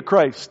came to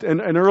Christ. And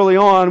early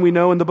on, we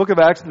know in the book of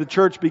Acts, the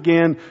church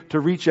began to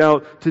reach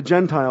out to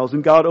Gentiles.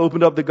 And God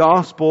opened up the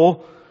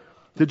gospel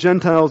to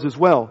Gentiles as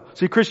well.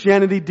 See,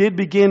 Christianity did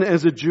begin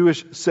as a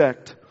Jewish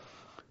sect.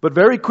 But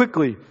very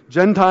quickly,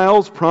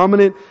 Gentiles,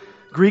 prominent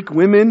Greek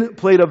women,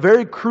 played a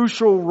very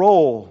crucial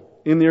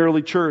role in the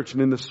early church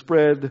and in the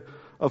spread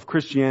of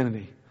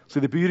Christianity.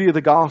 So the beauty of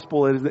the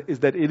gospel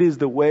is that it is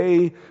the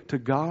way to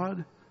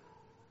God,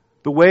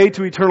 the way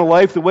to eternal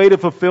life, the way to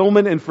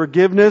fulfillment and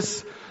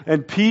forgiveness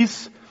and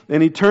peace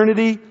and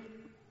eternity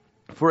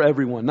for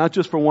everyone, not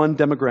just for one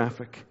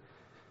demographic.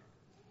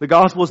 The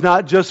gospel is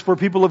not just for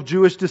people of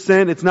Jewish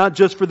descent. It's not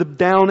just for the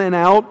down and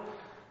out.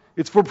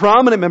 It's for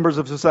prominent members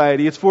of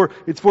society. It's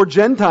for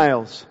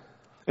Gentiles.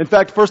 In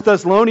fact, 1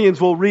 Thessalonians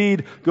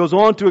goes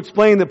on to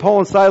explain that Paul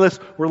and Silas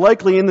were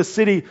likely in the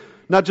city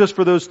not just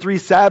for those 3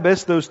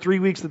 Sabbaths, those 3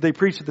 weeks that they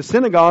preached at the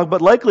synagogue,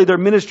 but likely their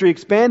ministry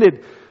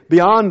expanded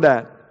beyond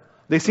that.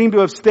 They seem to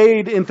have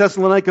stayed in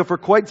Thessalonica for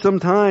quite some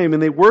time,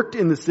 and they worked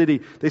in the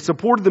city. They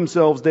supported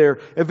themselves there.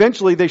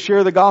 Eventually, they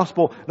share the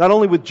gospel not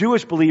only with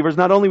Jewish believers,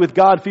 not only with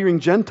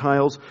God-fearing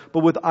Gentiles,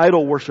 but with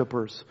idol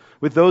worshipers,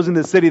 with those in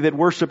the city that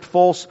worshiped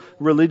false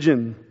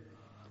religion.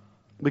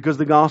 Because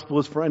the gospel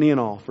is for any and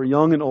all, for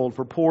young and old,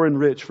 for poor and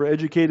rich, for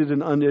educated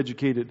and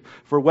uneducated,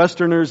 for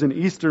Westerners and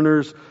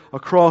Easterners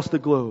across the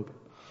globe.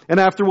 And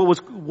after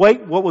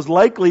what was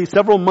likely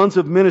several months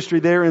of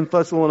ministry there in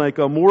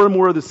Thessalonica, more and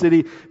more of the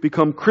city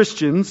become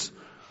Christians.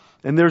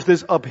 And there's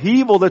this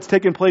upheaval that's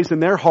taken place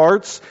in their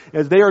hearts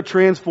as they are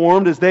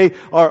transformed, as they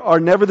are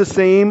never the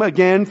same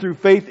again through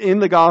faith in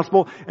the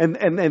gospel. And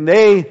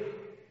they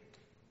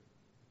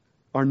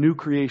are new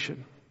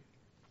creation.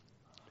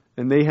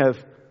 And they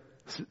have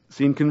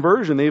seen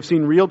conversion. They have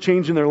seen real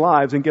change in their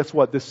lives. And guess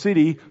what? The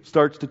city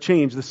starts to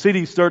change. The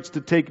city starts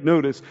to take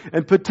notice.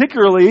 And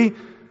particularly,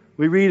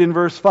 we read in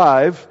verse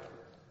 5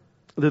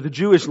 that the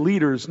Jewish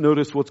leaders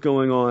notice what's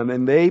going on,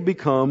 and they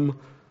become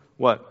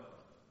what?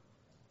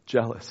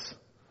 Jealous.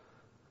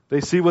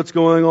 They see what's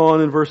going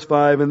on in verse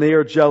 5, and they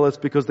are jealous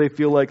because they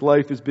feel like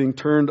life is being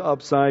turned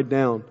upside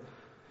down.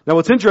 Now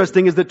what's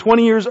interesting is that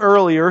 20 years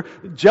earlier,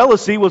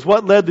 jealousy was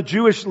what led the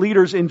Jewish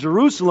leaders in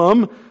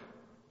Jerusalem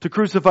to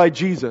crucify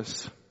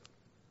Jesus.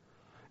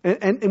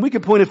 And we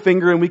can point a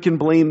finger and we can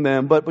blame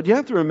them, but you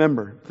have to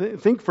remember,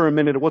 think for a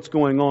minute of what's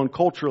going on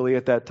culturally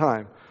at that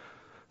time.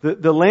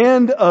 The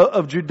land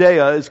of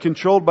Judea is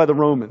controlled by the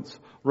Romans.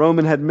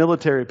 Roman had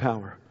military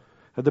power,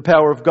 had the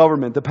power of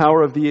government, the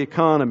power of the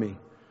economy.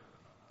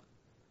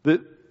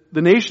 The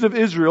nation of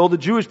Israel, the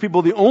Jewish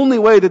people, the only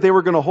way that they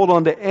were going to hold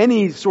on to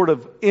any sort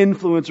of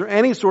influence or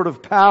any sort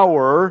of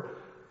power,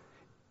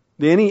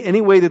 any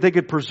way that they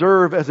could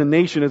preserve as a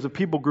nation, as a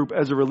people group,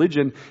 as a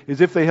religion,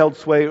 is if they held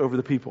sway over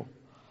the people.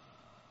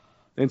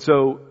 And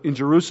so in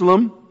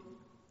Jerusalem,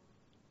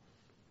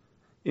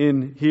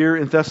 here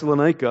in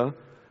Thessalonica,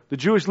 the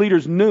Jewish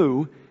leaders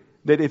knew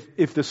that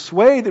if the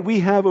sway that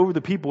we have over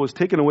the people is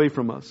taken away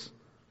from us,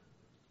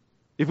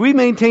 if we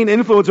maintain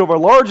influence over a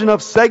large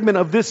enough segment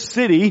of this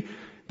city,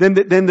 then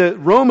the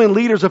Roman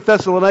leaders of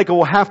Thessalonica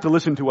will have to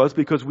listen to us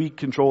because we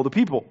control the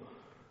people.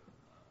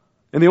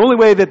 And the only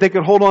way that they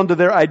could hold on to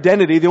their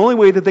identity, the only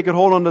way that they could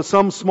hold on to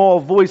some small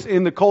voice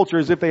in the culture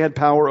is if they had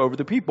power over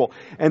the people.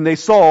 And they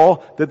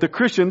saw that the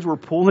Christians were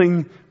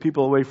pulling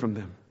people away from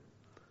them.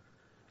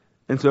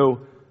 And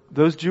so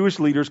those Jewish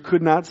leaders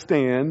could not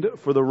stand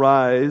for the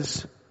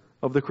rise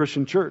of the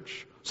Christian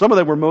church. Some of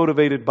them were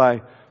motivated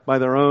by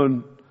their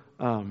own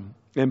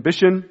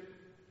ambition,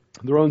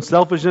 their own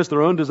selfishness,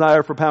 their own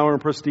desire for power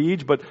and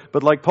prestige.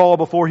 But like Paul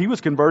before he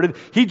was converted,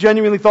 he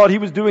genuinely thought he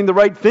was doing the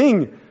right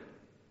thing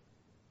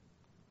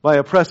by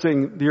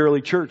oppressing the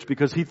early church,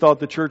 because he thought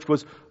the church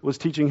was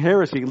teaching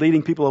heresy,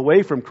 leading people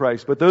away from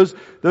Christ. But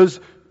those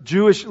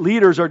Jewish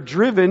leaders are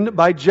driven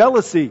by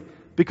jealousy,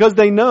 because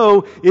they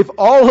know if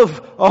all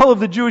of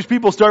the Jewish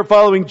people start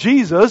following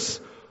Jesus,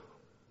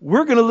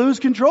 we're going to lose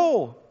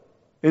control.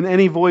 And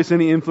any voice,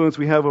 any influence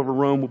we have over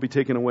Rome will be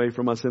taken away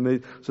from us.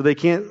 And they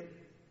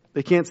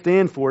can't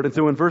stand for it. And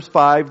so in verse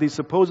 5, these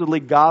supposedly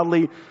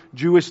godly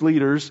Jewish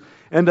leaders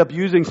end up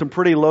using some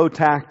pretty low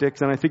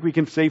tactics. And I think we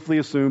can safely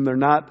assume they're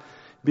not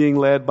being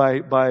led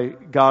by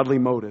godly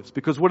motives.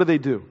 Because what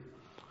do?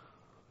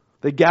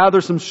 They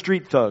gather some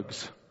street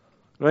thugs,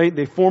 right?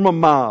 They form a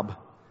mob,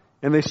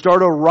 and they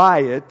start a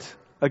riot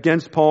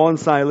against Paul and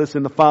Silas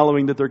and the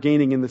following that they're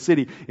gaining in the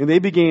city. And they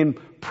began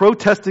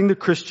protesting the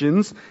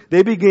Christians.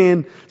 They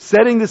began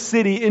setting the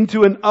city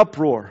into an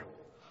uproar.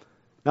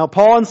 Now,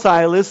 Paul and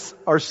Silas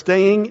are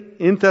staying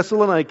in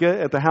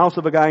Thessalonica at the house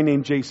of a guy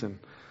named Jason.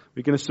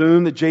 We can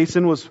assume that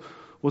Jason was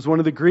one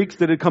of the Greeks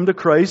that had come to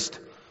Christ.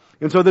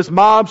 And so this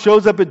mob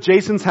shows up at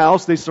Jason's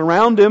house. They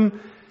surround him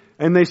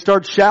and they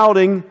start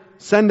shouting,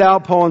 "Send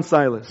out Paul and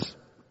Silas."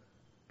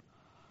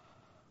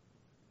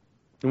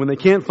 And when they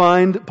can't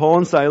find Paul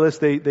and Silas,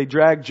 they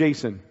drag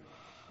Jason,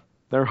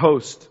 their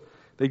host.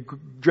 They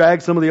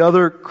drag some of the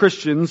other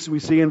Christians, we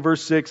see in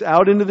verse 6,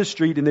 out into the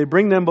street, and they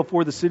bring them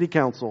before the city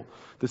council,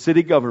 the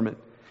city government.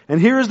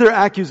 And here is their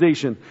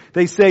accusation.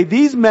 They say,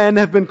 these men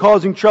have been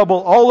causing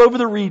trouble all over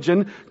the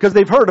region because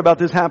they've heard about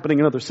this happening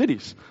in other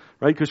cities,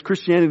 right? Because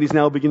Christianity is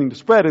now beginning to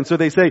spread. And so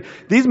they say,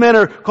 these men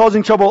are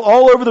causing trouble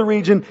all over the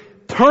region,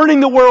 turning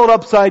the world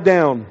upside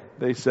down,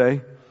 they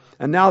say.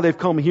 And now they've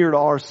come here to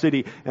our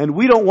city. And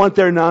we don't want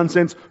their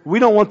nonsense. We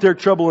don't want their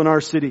trouble in our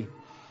city.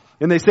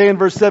 And they say in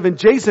verse 7,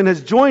 Jason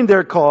has joined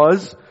their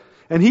cause,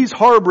 and he's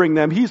harboring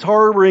them. He's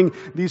harboring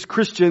these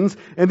Christians.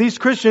 And these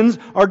Christians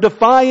are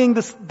defying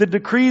the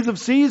decrees of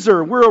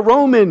Caesar. We're a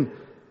Roman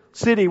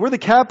city. We're the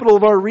capital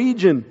of our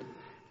region.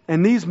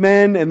 And these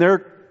men and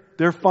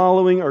their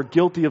following are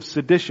guilty of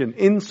sedition,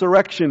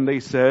 insurrection,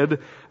 they said,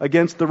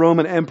 against the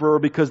Roman emperor,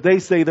 because they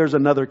say there's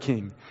another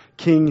king,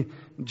 King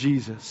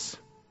Jesus.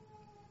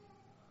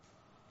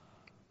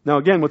 Now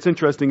again, what's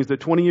interesting is that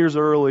 20 years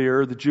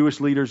earlier, the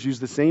Jewish leaders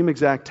used the same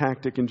exact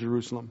tactic in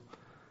Jerusalem.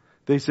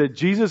 They said,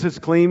 Jesus is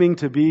claiming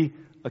to be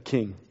a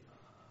king.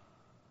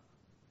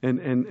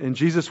 And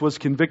Jesus was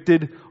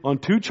convicted on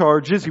 2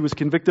 charges. He was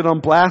convicted on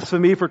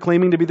blasphemy for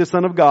claiming to be the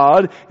Son of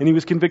God, and he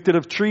was convicted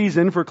of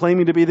treason for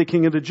claiming to be the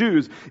King of the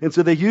Jews. And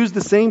so they used the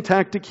same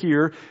tactic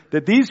here,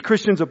 that these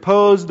Christians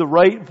opposed the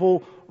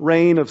rightful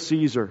reign of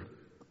Caesar.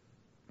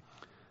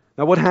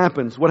 Now what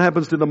happens? What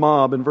happens to the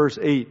mob in verse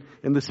 8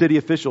 and the city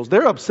officials?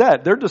 They're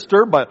upset. They're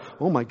disturbed by,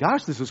 oh my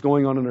gosh, this is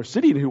going on in our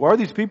city. And who are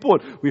these people?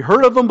 And we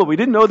heard of them, but we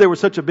didn't know they were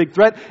such a big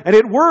threat. And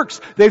it works.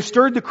 They've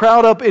stirred the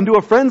crowd up into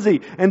a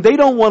frenzy. And they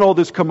don't want all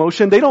this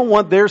commotion. They don't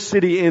want their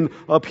city in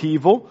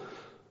upheaval.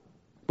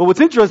 But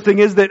what's interesting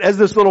is that as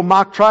this little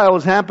mock trial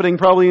is happening,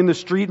 probably in the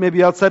street,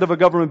 maybe outside of a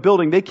government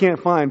building, they can't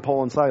find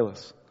Paul and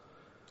Silas,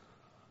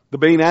 the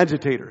main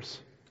agitators.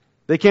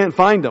 They can't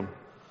find them.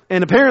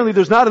 And apparently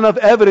there's not enough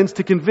evidence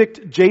to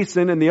convict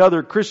Jason and the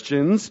other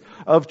Christians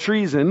of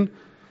treason.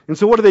 And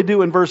so what do they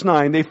do in verse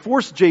 9? They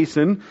force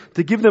Jason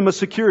to give them a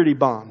security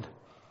bond.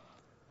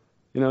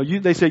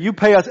 They say, you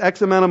pay us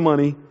X amount of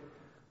money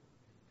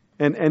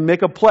and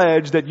make a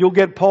pledge that you'll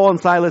get Paul and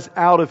Silas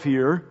out of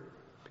here.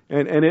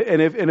 And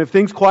if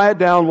things quiet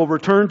down, we'll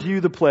return to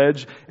you the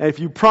pledge. And if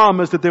you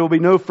promise that there will be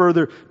no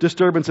further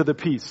disturbance of the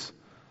peace.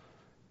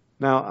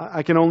 Now,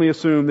 I can only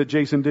assume that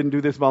Jason didn't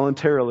do this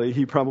voluntarily.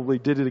 He probably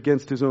did it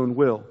against his own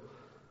will.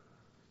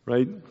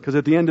 Right? Because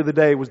at the end of the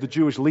day, it was the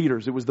Jewish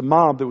leaders. It was the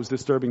mob that was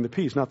disturbing the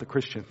peace, not the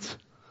Christians.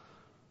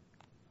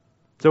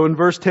 So in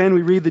verse 10,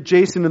 we read that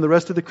Jason and the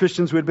rest of the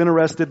Christians who had been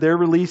arrested, they're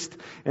released,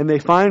 and they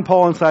find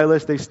Paul and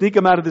Silas. They sneak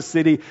them out of the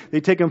city.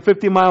 They take them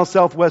 50 miles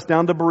southwest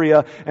down to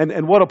Berea.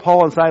 And what do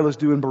Paul and Silas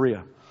do in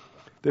Berea?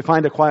 They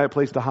find a quiet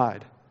place to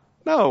hide.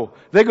 No,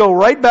 they go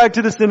right back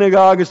to the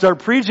synagogue and start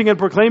preaching and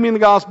proclaiming the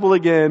gospel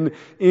again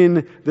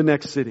in the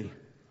next city.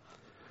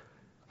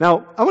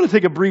 Now, I want to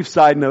take a brief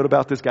side note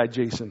about this guy,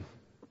 Jason.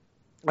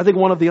 I think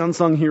one of the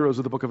unsung heroes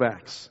of the book of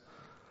Acts.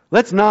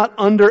 Let's not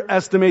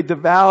underestimate the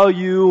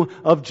value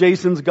of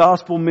Jason's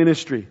gospel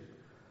ministry.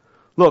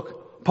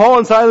 Look, Paul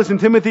and Silas and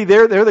Timothy,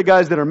 they're the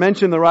guys that are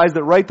mentioned, the guys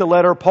that write the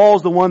letter.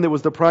 Paul's the one that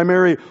was the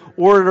primary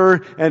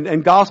orator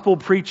and gospel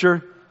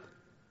preacher.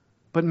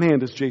 But man,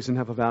 does Jason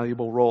have a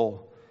valuable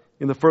role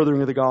in the furthering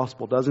of the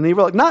gospel, doesn't he?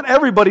 Not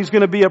everybody's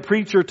going to be a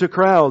preacher to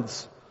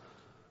crowds.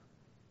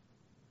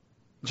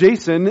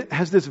 Jason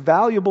has this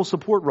valuable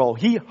support role.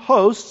 He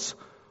hosts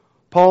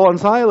Paul and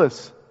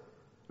Silas.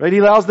 Right? He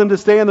allows them to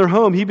stay in their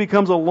home. He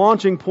becomes a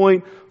launching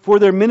point for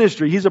their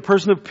ministry. He's a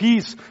person of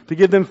peace to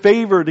give them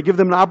favor, to give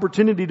them an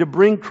opportunity to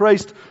bring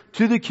Christ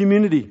to the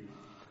community.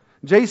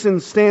 Jason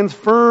stands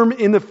firm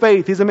in the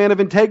faith. He's a man of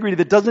integrity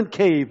that doesn't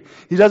cave.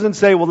 He doesn't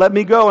say, well, let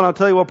me go and I'll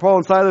tell you what Paul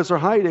and Silas are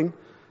hiding.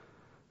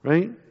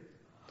 Right?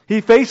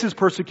 He faces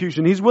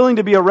persecution. He's willing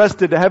to be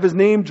arrested, to have his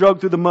name dragged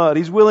through the mud.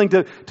 He's willing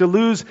to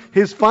lose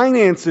his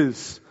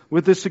finances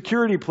with the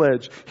security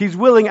pledge. He's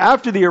willing,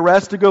 after the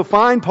arrest, to go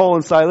find Paul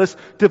and Silas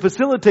to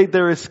facilitate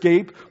their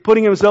escape,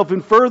 putting himself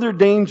in further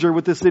danger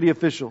with the city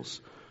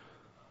officials.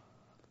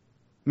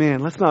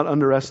 Man, let's not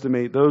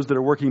underestimate those that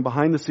are working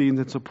behind the scenes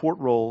in support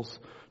roles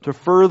to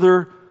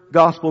further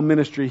gospel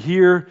ministry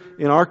here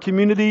in our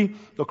community,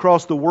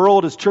 across the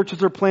world, as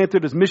churches are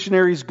planted, as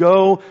missionaries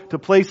go to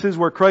places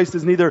where Christ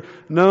is neither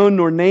known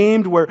nor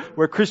named, where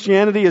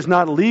Christianity is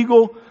not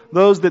legal.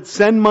 Those that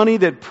send money,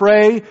 that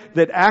pray,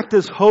 that act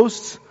as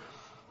hosts,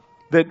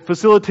 that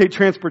facilitate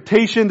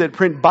transportation, that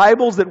print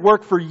Bibles, that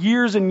work for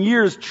years and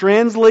years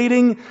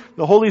translating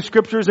the Holy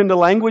Scriptures into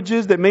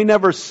languages that may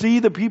never see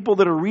the people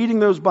that are reading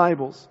those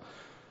Bibles.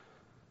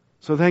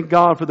 So thank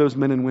God for those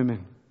men and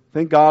women.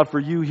 Thank God for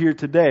you here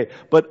today.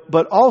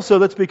 But also,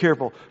 let's be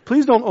careful.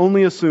 Please don't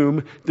only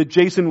assume that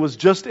Jason was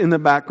just in the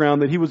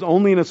background, that he was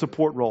only in a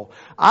support role.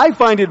 I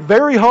find it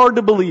very hard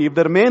to believe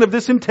that a man of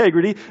this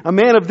integrity, a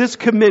man of this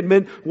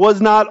commitment,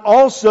 was not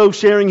also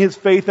sharing his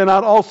faith and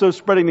not also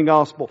spreading the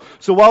gospel.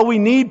 So while we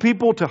need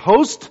people to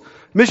host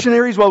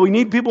missionaries, while we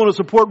need people in a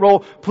support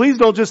role, please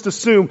don't just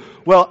assume,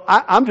 well,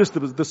 I'm just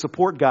the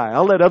support guy.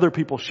 I'll let other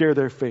people share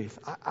their faith.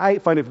 I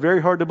find it very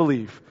hard to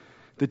believe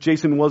that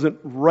Jason wasn't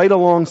right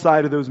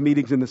alongside of those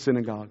meetings in the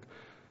synagogue,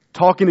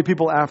 talking to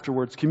people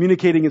afterwards,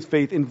 communicating his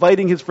faith,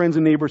 inviting his friends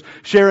and neighbors,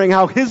 sharing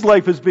how his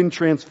life has been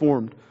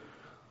transformed.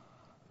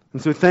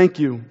 And so thank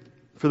you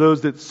for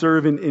those that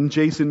serve in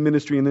Jason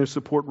ministry in their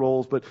support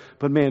roles. But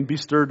man, be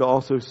stirred to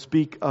also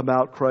speak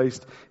about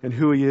Christ and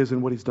who He is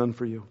and what He's done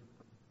for you.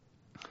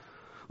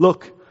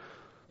 Look,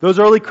 those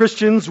early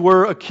Christians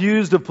were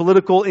accused of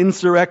political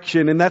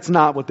insurrection, and that's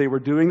not what they were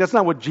doing. That's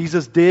not what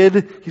Jesus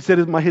did. He said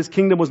His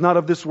kingdom was not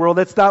of this world.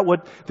 That's not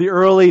what the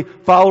early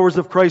followers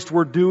of Christ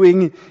were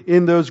doing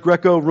in those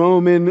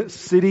Greco-Roman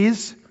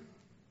cities.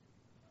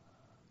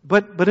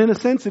 But in a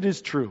sense, it is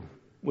true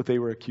what they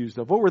were accused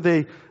of. What were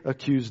they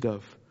accused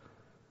of?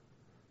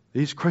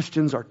 These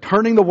Christians are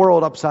turning the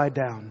world upside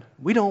down.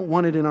 We don't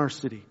want it in our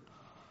city.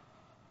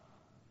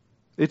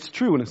 It's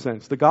true in a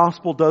sense. The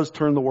gospel does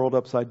turn the world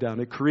upside down.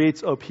 It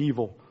creates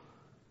upheaval.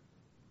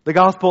 The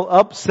gospel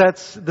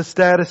upsets the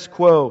status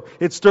quo.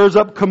 It stirs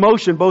up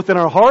commotion both in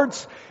our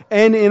hearts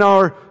and in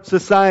our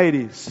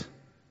societies.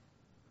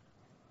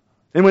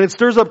 And when it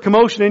stirs up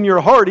commotion in your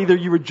heart, either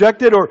you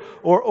reject it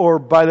or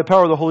by the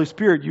power of the Holy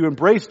Spirit, you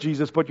embrace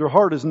Jesus, but your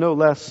heart is no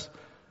less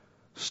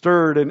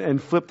stirred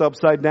and flipped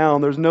upside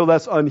down. There's no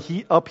less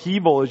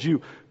upheaval as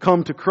you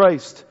come to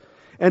Christ.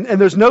 And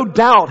there's no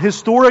doubt,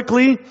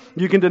 historically,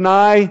 you can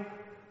deny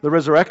the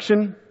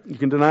resurrection. You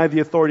can deny the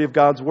authority of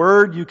God's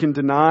Word. You can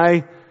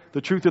deny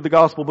the truth of the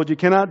gospel. But you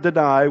cannot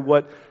deny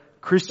what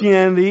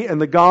Christianity and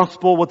the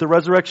gospel, what the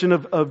resurrection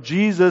of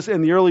Jesus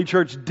and the early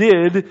church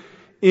did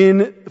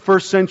in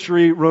first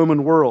century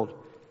Roman world.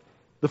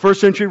 The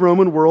first century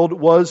Roman world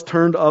was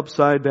turned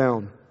upside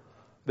down.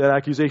 That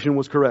accusation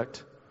was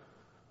correct.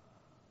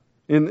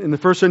 In the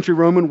first century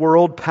Roman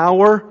world,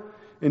 power,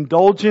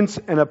 indulgence,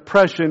 and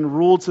oppression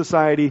ruled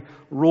society,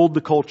 ruled the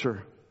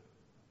culture.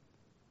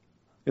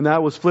 And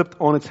that was flipped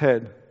on its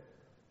head.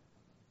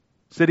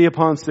 City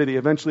upon city,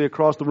 eventually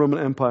across the Roman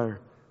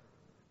Empire.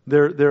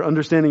 Their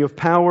understanding of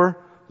power,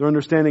 their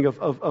understanding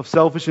of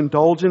selfish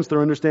indulgence,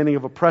 their understanding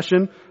of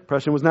oppression.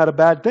 Oppression was not a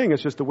bad thing,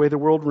 it's just the way the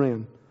world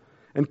ran.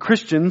 And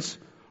Christians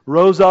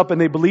rose up and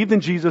they believed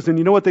in Jesus, and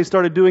you know what they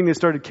started doing? They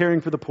started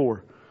caring for the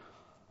poor.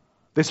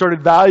 They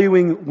started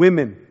valuing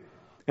women.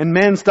 And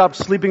men stopped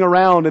sleeping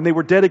around and they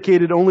were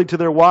dedicated only to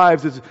their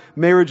wives as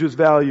marriage was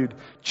valued.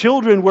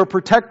 Children were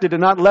protected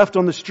and not left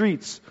on the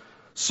streets.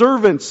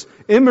 Servants,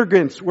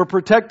 immigrants were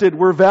protected,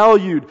 were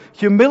valued.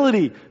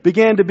 Humility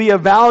began to be a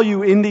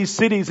value in these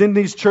cities, in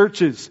these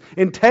churches.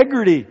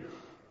 Integrity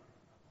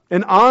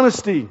and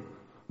honesty,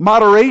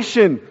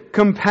 moderation,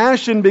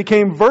 compassion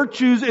became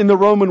virtues in the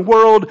Roman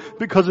world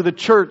because of the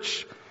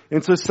church.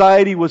 And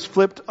society was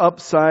flipped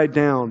upside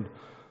down.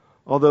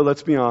 Although,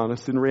 let's be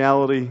honest, in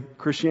reality,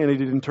 Christianity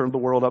didn't turn the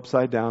world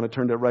upside down. It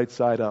turned it right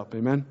side up.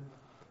 Amen?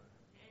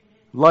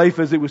 Life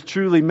as it was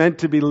truly meant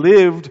to be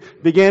lived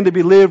began to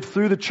be lived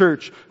through the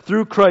church,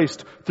 through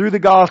Christ, through the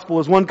gospel.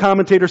 As one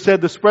commentator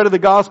said, the spread of the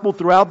gospel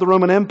throughout the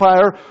Roman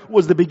Empire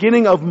was the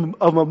beginning of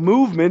a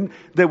movement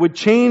that would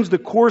change the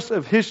course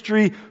of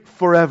history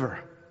forever.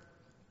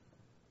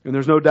 And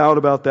there's no doubt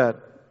about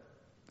that.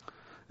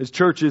 As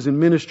churches and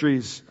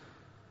ministries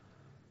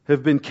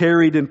have been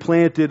carried and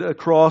planted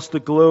across the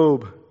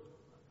globe.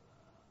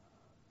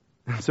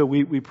 And so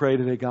we pray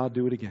today, God,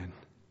 do it again.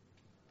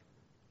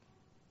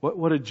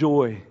 What a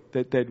joy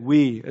that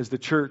we as the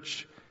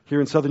church here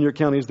in Southern York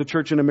County, as the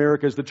church in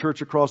America, as the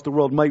church across the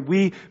world. Might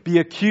we be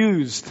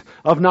accused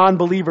of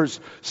non-believers?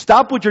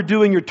 Stop what you're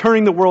doing. You're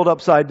turning the world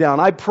upside down.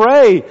 I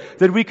pray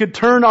that we could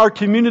turn our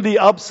community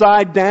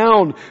upside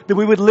down, that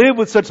we would live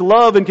with such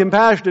love and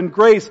compassion and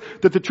grace,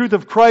 that the truth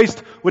of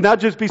Christ would not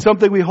just be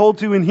something we hold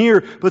to in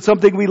here, but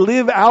something we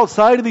live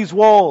outside of these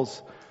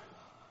walls.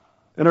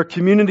 And our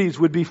communities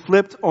would be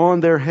flipped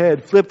on their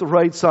head, flipped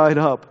right side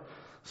up.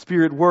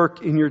 Spirit,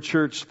 work in your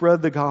church.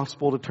 Spread the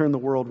gospel to turn the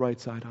world right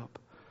side up.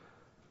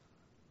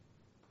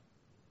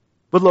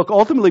 But look,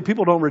 ultimately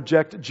people don't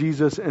reject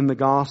Jesus and the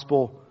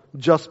gospel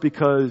just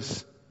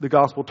because the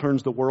gospel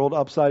turns the world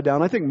upside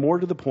down. I think more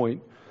to the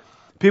point,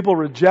 people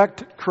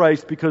reject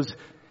Christ because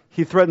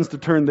He threatens to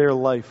turn their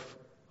life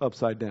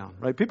upside down,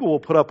 right? People will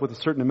put up with a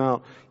certain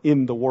amount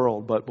in the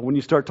world, but when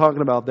you start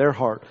talking about their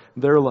heart,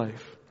 their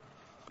life,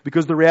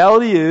 because the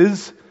reality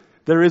is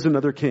there is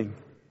another king.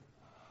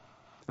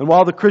 And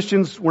while the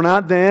Christians were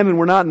not then and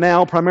were not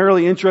now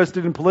primarily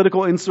interested in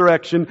political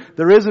insurrection,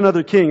 there is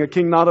another king, a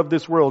king not of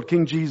this world,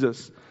 King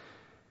Jesus.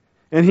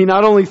 And He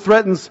not only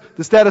threatens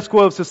the status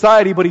quo of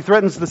society, but He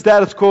threatens the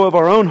status quo of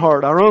our own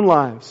heart, our own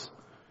lives.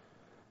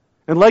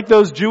 And like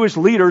those Jewish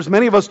leaders,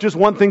 many of us just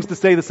want things to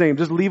stay the same.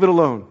 Just leave it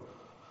alone.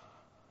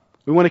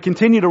 We want to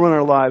continue to run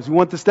our lives. We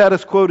want the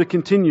status quo to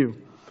continue.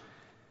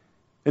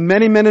 And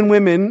many men and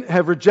women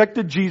have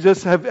rejected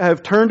Jesus,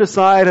 have turned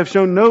aside, have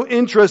shown no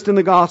interest in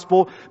the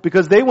gospel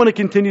because they want to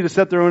continue to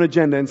set their own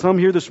agenda. And some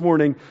here this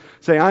morning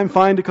say, I'm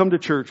fine to come to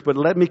church, but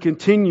let me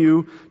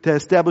continue to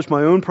establish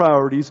my own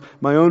priorities,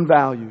 my own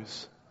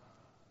values.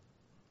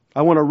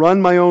 I want to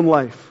run my own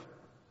life.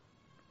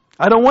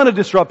 I don't want a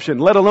disruption,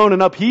 let alone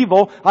an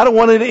upheaval. I don't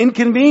want an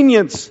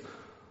inconvenience,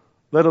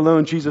 let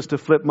alone Jesus to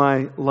flip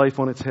my life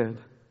on its head.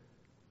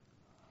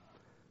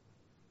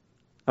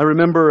 I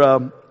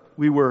remember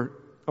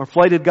our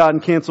flight had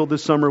gotten canceled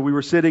this summer. We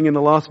were sitting in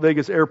the Las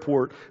Vegas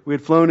airport. We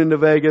had flown into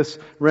Vegas,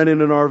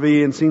 rented an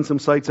RV, and seen some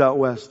sights out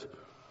west.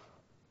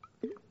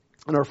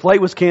 And our flight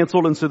was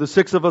canceled, and so the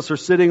 6 of us are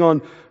sitting on,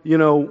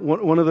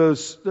 one of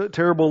those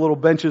terrible little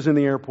benches in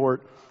the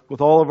airport with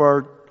all of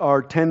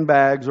our 10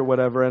 bags or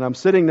whatever, and I'm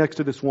sitting next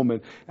to this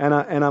woman, and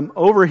I'm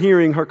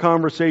overhearing her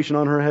conversation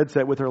on her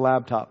headset with her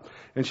laptop.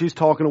 And she's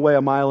talking away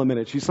a mile a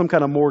minute. She's some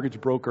kind of mortgage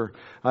broker,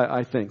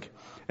 I think.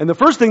 And the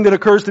first thing that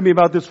occurs to me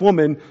about this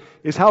woman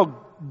is how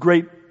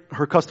great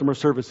her customer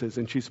service is.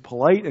 And she's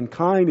polite and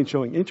kind and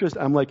showing interest.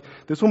 I'm like,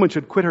 this woman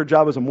should quit her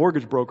job as a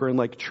mortgage broker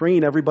and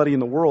train everybody in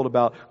the world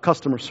about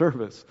customer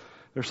service.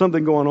 There's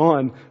something going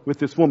on with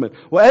this woman.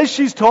 Well, as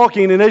she's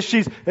talking and as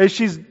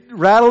she's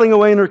rattling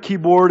away on her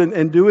keyboard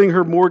and doing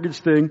her mortgage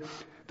thing,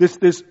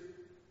 this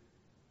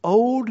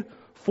old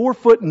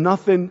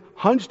 4'0",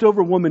 hunched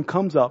over woman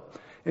comes up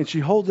and she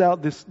holds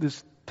out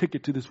this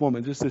ticket to this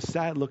woman, just this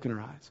sad look in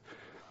her eyes.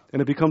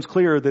 And it becomes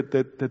clear that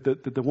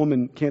the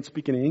woman can't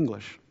speak any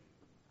English.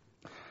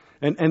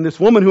 And this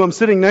woman who I'm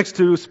sitting next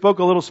to spoke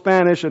a little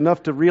Spanish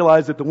enough to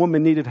realize that the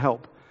woman needed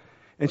help.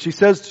 And she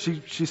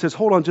says,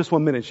 hold on just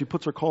 1 minute. She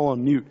puts her call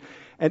on mute.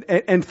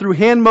 And through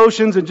hand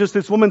motions and just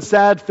this woman's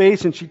sad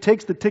face, and she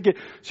takes the ticket,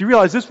 she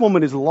realized this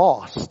woman is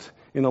lost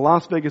in the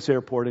Las Vegas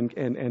airport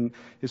and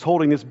is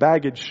holding this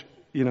baggage,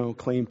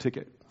 claim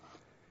ticket.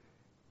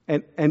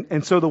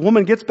 And so the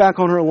woman gets back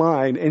on her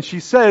line and she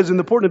says, in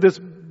the port of this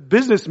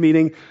business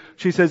meeting,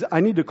 she says,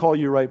 I need to call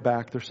you right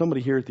back. There's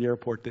somebody here at the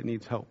airport that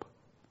needs help.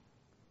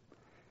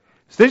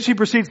 So then she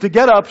proceeds to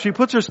get up. She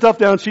puts her stuff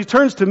down. She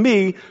turns to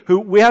me, who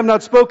we have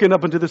not spoken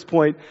up until this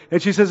point,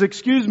 and she says,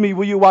 excuse me,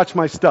 will you watch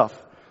my stuff?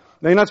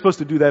 Now, you're not supposed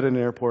to do that in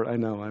an airport. I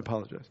know. I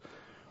apologize.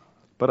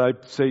 But I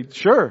say,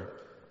 sure.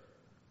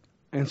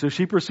 And so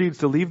she proceeds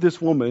to leave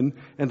this woman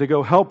and to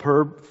go help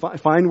her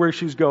find where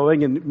she's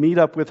going and meet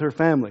up with her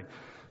family.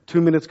 2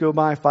 minutes go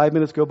by, 5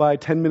 minutes go by,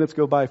 10 minutes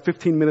go by,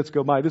 15 minutes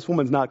go by. This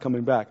woman's not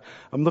coming back.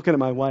 I'm looking at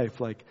my wife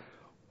like,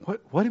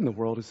 what in the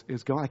world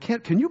is going on?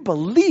 Can you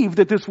believe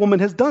that this woman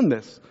has done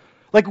this?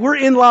 We're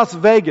in Las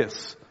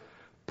Vegas.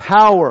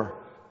 Power,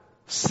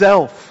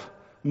 self,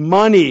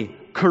 money,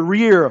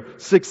 career,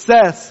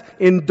 success,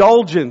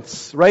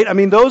 indulgence, right? I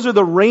mean, those are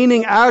the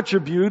reigning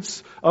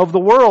attributes of the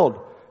world.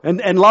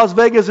 And Las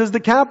Vegas is the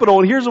capital.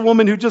 And here's a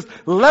woman who just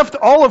left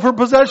all of her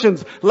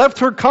possessions, left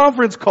her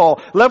conference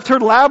call, left her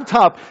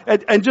laptop,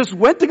 and just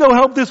went to go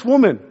help this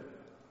woman.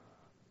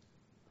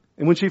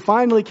 And when she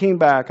finally came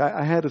back,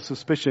 I had a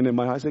suspicion in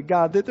my heart. I said,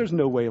 God, there's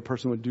no way a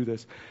person would do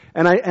this.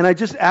 And I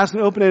just asked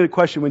an open-ended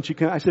question when she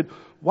came. I said,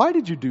 why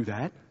did you do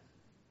that?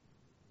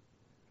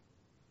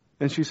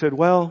 And she said,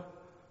 well,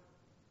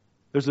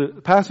 there's a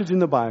passage in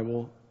the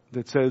Bible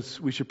that says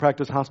we should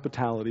practice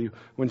hospitality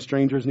when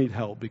strangers need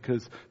help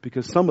because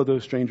some of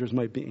those strangers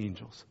might be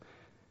angels.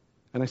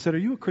 And I said, are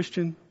you a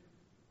Christian?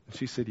 And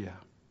she said, yeah.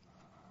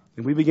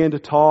 And we began to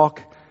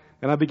talk,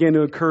 and I began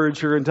to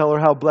encourage her and tell her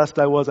how blessed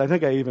I was. I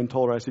think I even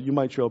told her, I said, you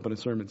might show up in a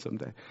sermon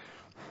someday.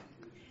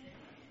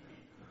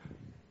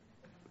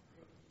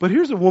 But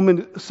here's a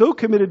woman so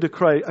committed to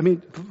Christ. I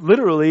mean,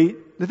 literally,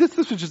 this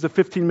was just a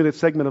 15-minute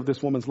segment of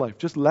this woman's life.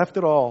 Just left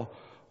it all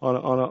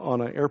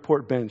on an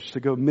airport bench to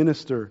go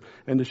minister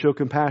and to show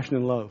compassion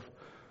and love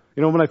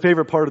You know, my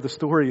favorite part of the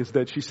story is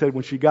that she said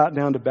when she got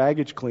down to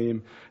baggage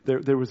claim,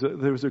 there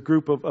was a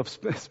group of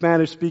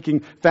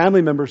Spanish-speaking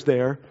family members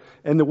there,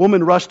 and the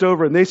woman rushed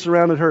over and they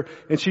surrounded her,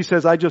 and she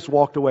says, I just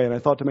walked away. And I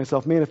thought to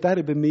myself, man, if that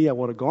had been me, I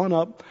would have gone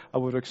up, I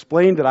would have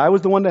explained that I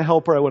was the one to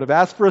help her, I would have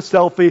asked for a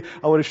selfie,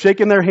 I would have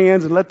shaken their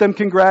hands and let them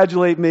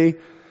congratulate me.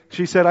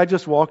 She said, I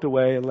just walked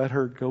away and let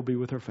her go be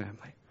with her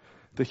family.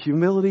 The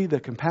humility, the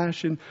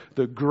compassion,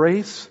 the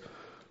grace.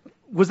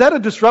 Was that a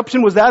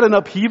disruption? Was that an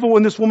upheaval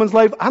in this woman's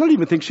life? I don't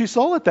even think she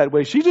saw it that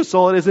way. She just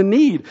saw it as a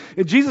need.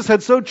 And Jesus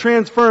had so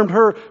transformed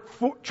her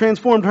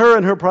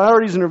and her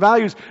priorities and her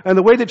values and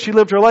the way that she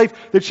lived her life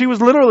that she was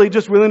literally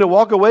just willing to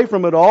walk away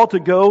from it all to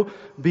go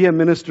be a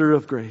minister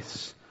of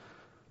grace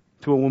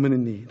to a woman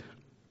in need.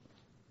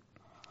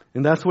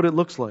 And that's what it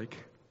looks like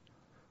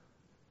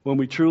when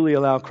we truly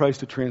allow Christ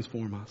to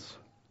transform us.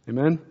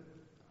 Amen?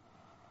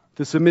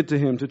 To submit to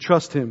Him, to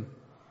trust Him.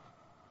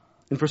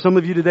 And for some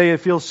of you today, it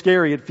feels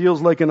scary. It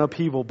feels like an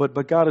upheaval.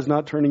 But God is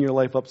not turning your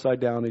life upside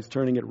down. He's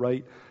turning it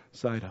right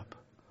side up.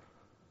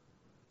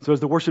 So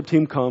as the worship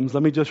team comes,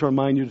 let me just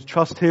remind you to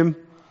trust Him,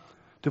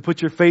 to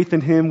put your faith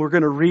in Him. We're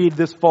going to read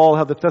this fall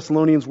how the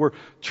Thessalonians were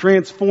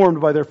transformed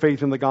by their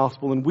faith in the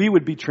gospel. And we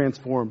would be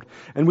transformed.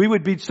 And we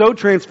would be so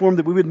transformed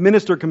that we would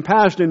minister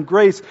compassion and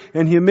grace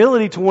and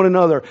humility to one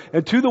another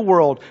and to the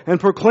world and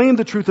proclaim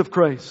the truth of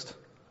Christ.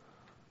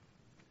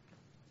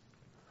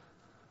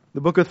 The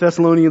book of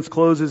Thessalonians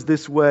closes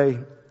this way,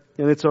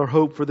 and it's our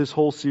hope for this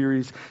whole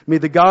series. May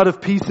the God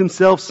of peace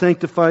Himself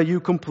sanctify you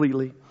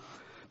completely.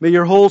 May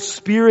your whole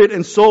spirit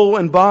and soul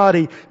and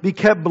body be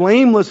kept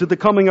blameless at the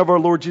coming of our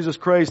Lord Jesus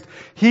Christ.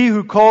 He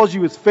who calls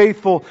you is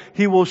faithful.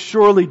 He will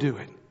surely do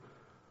it.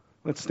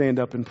 Let's stand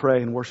up and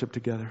pray and worship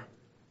together.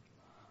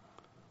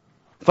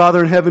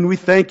 Father in heaven, we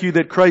thank you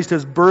that Christ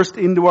has burst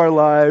into our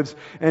lives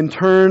and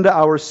turned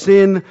our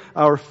sin,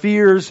 our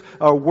fears,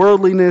 our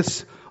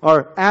worldliness,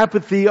 our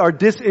apathy, our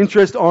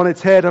disinterest on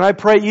its head. And I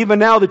pray even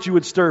now that you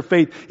would stir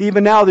faith,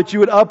 even now that you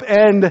would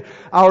upend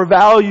our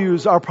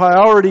values, our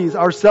priorities,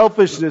 our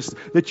selfishness,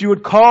 that you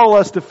would call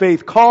us to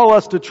faith, call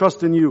us to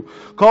trust in you,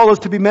 call us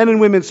to be men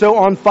and women so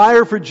on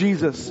fire for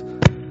Jesus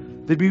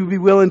that we would be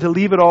willing to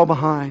leave it all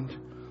behind,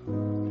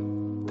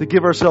 to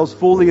give ourselves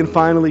fully and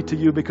finally to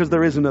you, because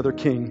there is another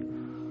King.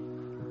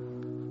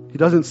 He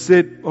doesn't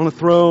sit on a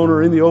throne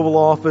or in the Oval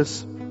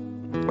Office,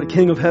 a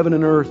King of heaven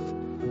and earth.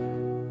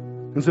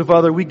 And so,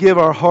 Father, we give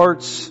our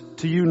hearts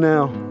to you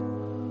now.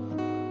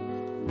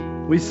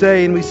 We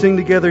say and we sing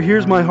together,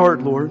 here's my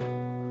heart, Lord.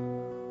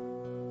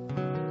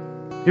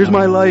 Here's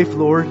my life,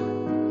 Lord.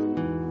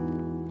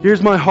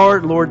 Here's my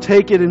heart, Lord.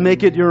 Take it and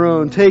make it your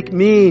own. Take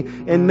me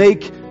and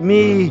make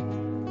me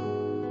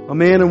a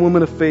man and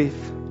woman of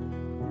faith.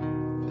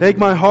 Take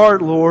my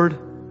heart, Lord,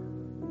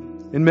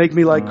 and make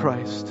me like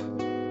Christ.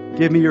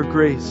 Give me your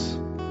grace.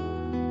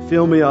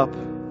 Fill me up.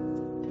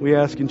 We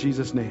ask in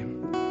Jesus' name.